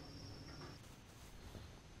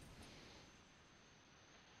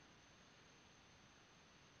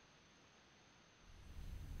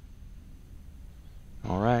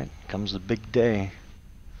 All right, comes the big day.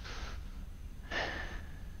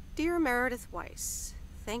 Dear Meredith Weiss,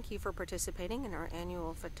 thank you for participating in our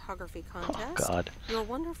annual photography contest. Oh, God. Your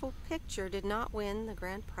wonderful picture did not win the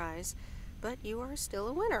grand prize, but you are still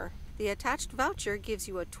a winner. The attached voucher gives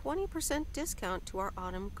you a 20% discount to our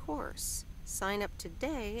autumn course. Sign up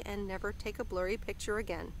today and never take a blurry picture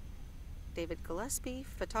again. David Gillespie,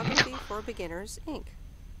 Photography for Beginners, Inc.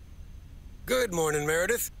 Good morning,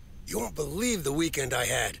 Meredith. You won't believe the weekend I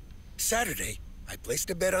had. Saturday, I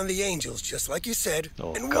placed a bet on the Angels, just like you said,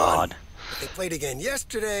 and God. won. But they played again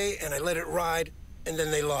yesterday, and I let it ride, and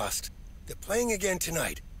then they lost. They're playing again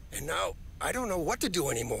tonight, and now I don't know what to do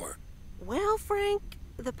anymore. Well, Frank,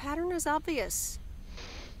 the pattern is obvious.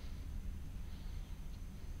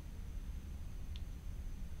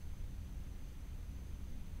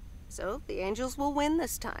 So, the Angels will win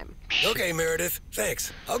this time. Okay, Meredith,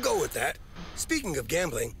 thanks. I'll go with that. Speaking of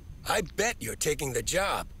gambling, I bet you're taking the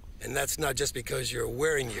job. And that's not just because you're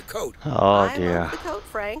wearing your coat. Oh, I dear. love the coat,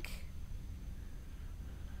 Frank.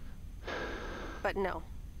 But no,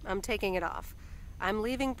 I'm taking it off. I'm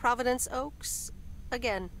leaving Providence Oaks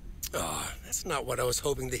again. Oh, that's not what I was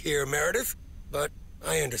hoping to hear, Meredith. But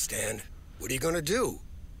I understand. What are you gonna do?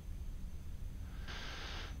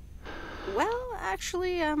 Well,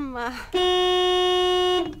 actually, I'm, A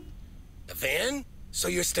van? So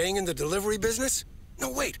you're staying in the delivery business?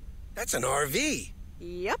 No, wait. That's an RV.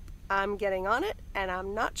 Yep, I'm getting on it, and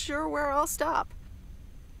I'm not sure where I'll stop.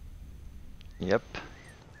 Yep.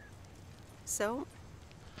 So,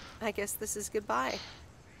 I guess this is goodbye.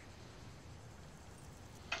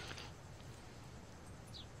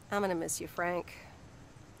 I'm gonna miss you, Frank.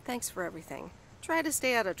 Thanks for everything. Try to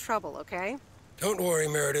stay out of trouble, okay? Don't worry,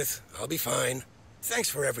 Meredith. I'll be fine. Thanks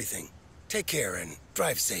for everything. Take care and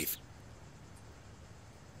drive safe.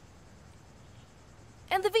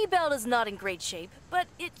 And the V-belt is not in great shape, but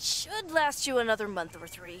it should last you another month or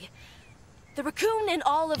 3. The raccoon in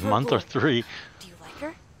all of her Month or glory. 3. Do you like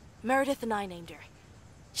her? Meredith and I named her.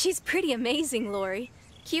 She's pretty amazing, Lori.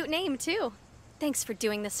 Cute name, too. Thanks for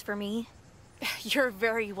doing this for me. You're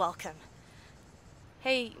very welcome.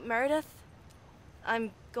 Hey, Meredith,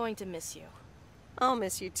 I'm going to miss you. I'll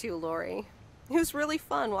miss you too, Lori. It was really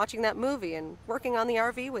fun watching that movie and working on the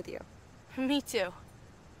RV with you. Me too.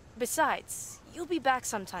 Besides, you'll be back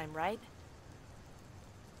sometime, right?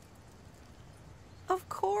 Of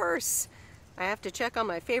course. I have to check on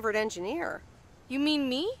my favorite engineer. You mean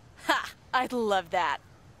me? Ha! I'd love that.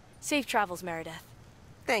 Safe travels, Meredith.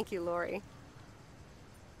 Thank you, Lori.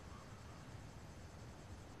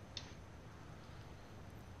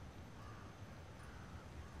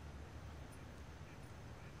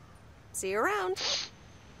 See you around.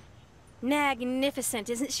 Magnificent,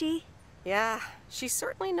 isn't she? Yeah, she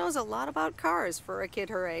certainly knows a lot about cars for a kid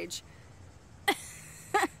her age.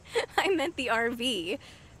 I meant the RV.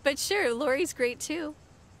 But sure, Lori's great too.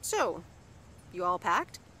 So, you all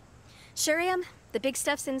packed? Sure am. The big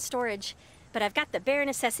stuff's in storage. But I've got the bare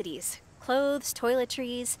necessities. Clothes,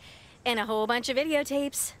 toiletries, And a whole bunch of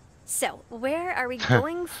videotapes. So, where are we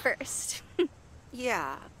going first?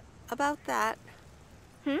 Yeah, about that.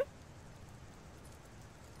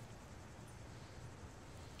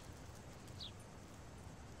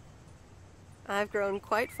 I've grown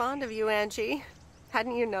quite fond of you, Angie.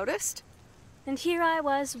 Hadn't you noticed? And here I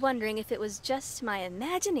was wondering if it was just my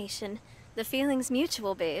imagination. The feeling's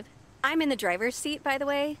mutual, babe. I'm in the driver's seat, by the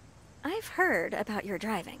way. I've heard about your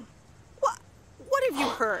driving. What have you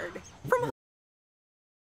heard? From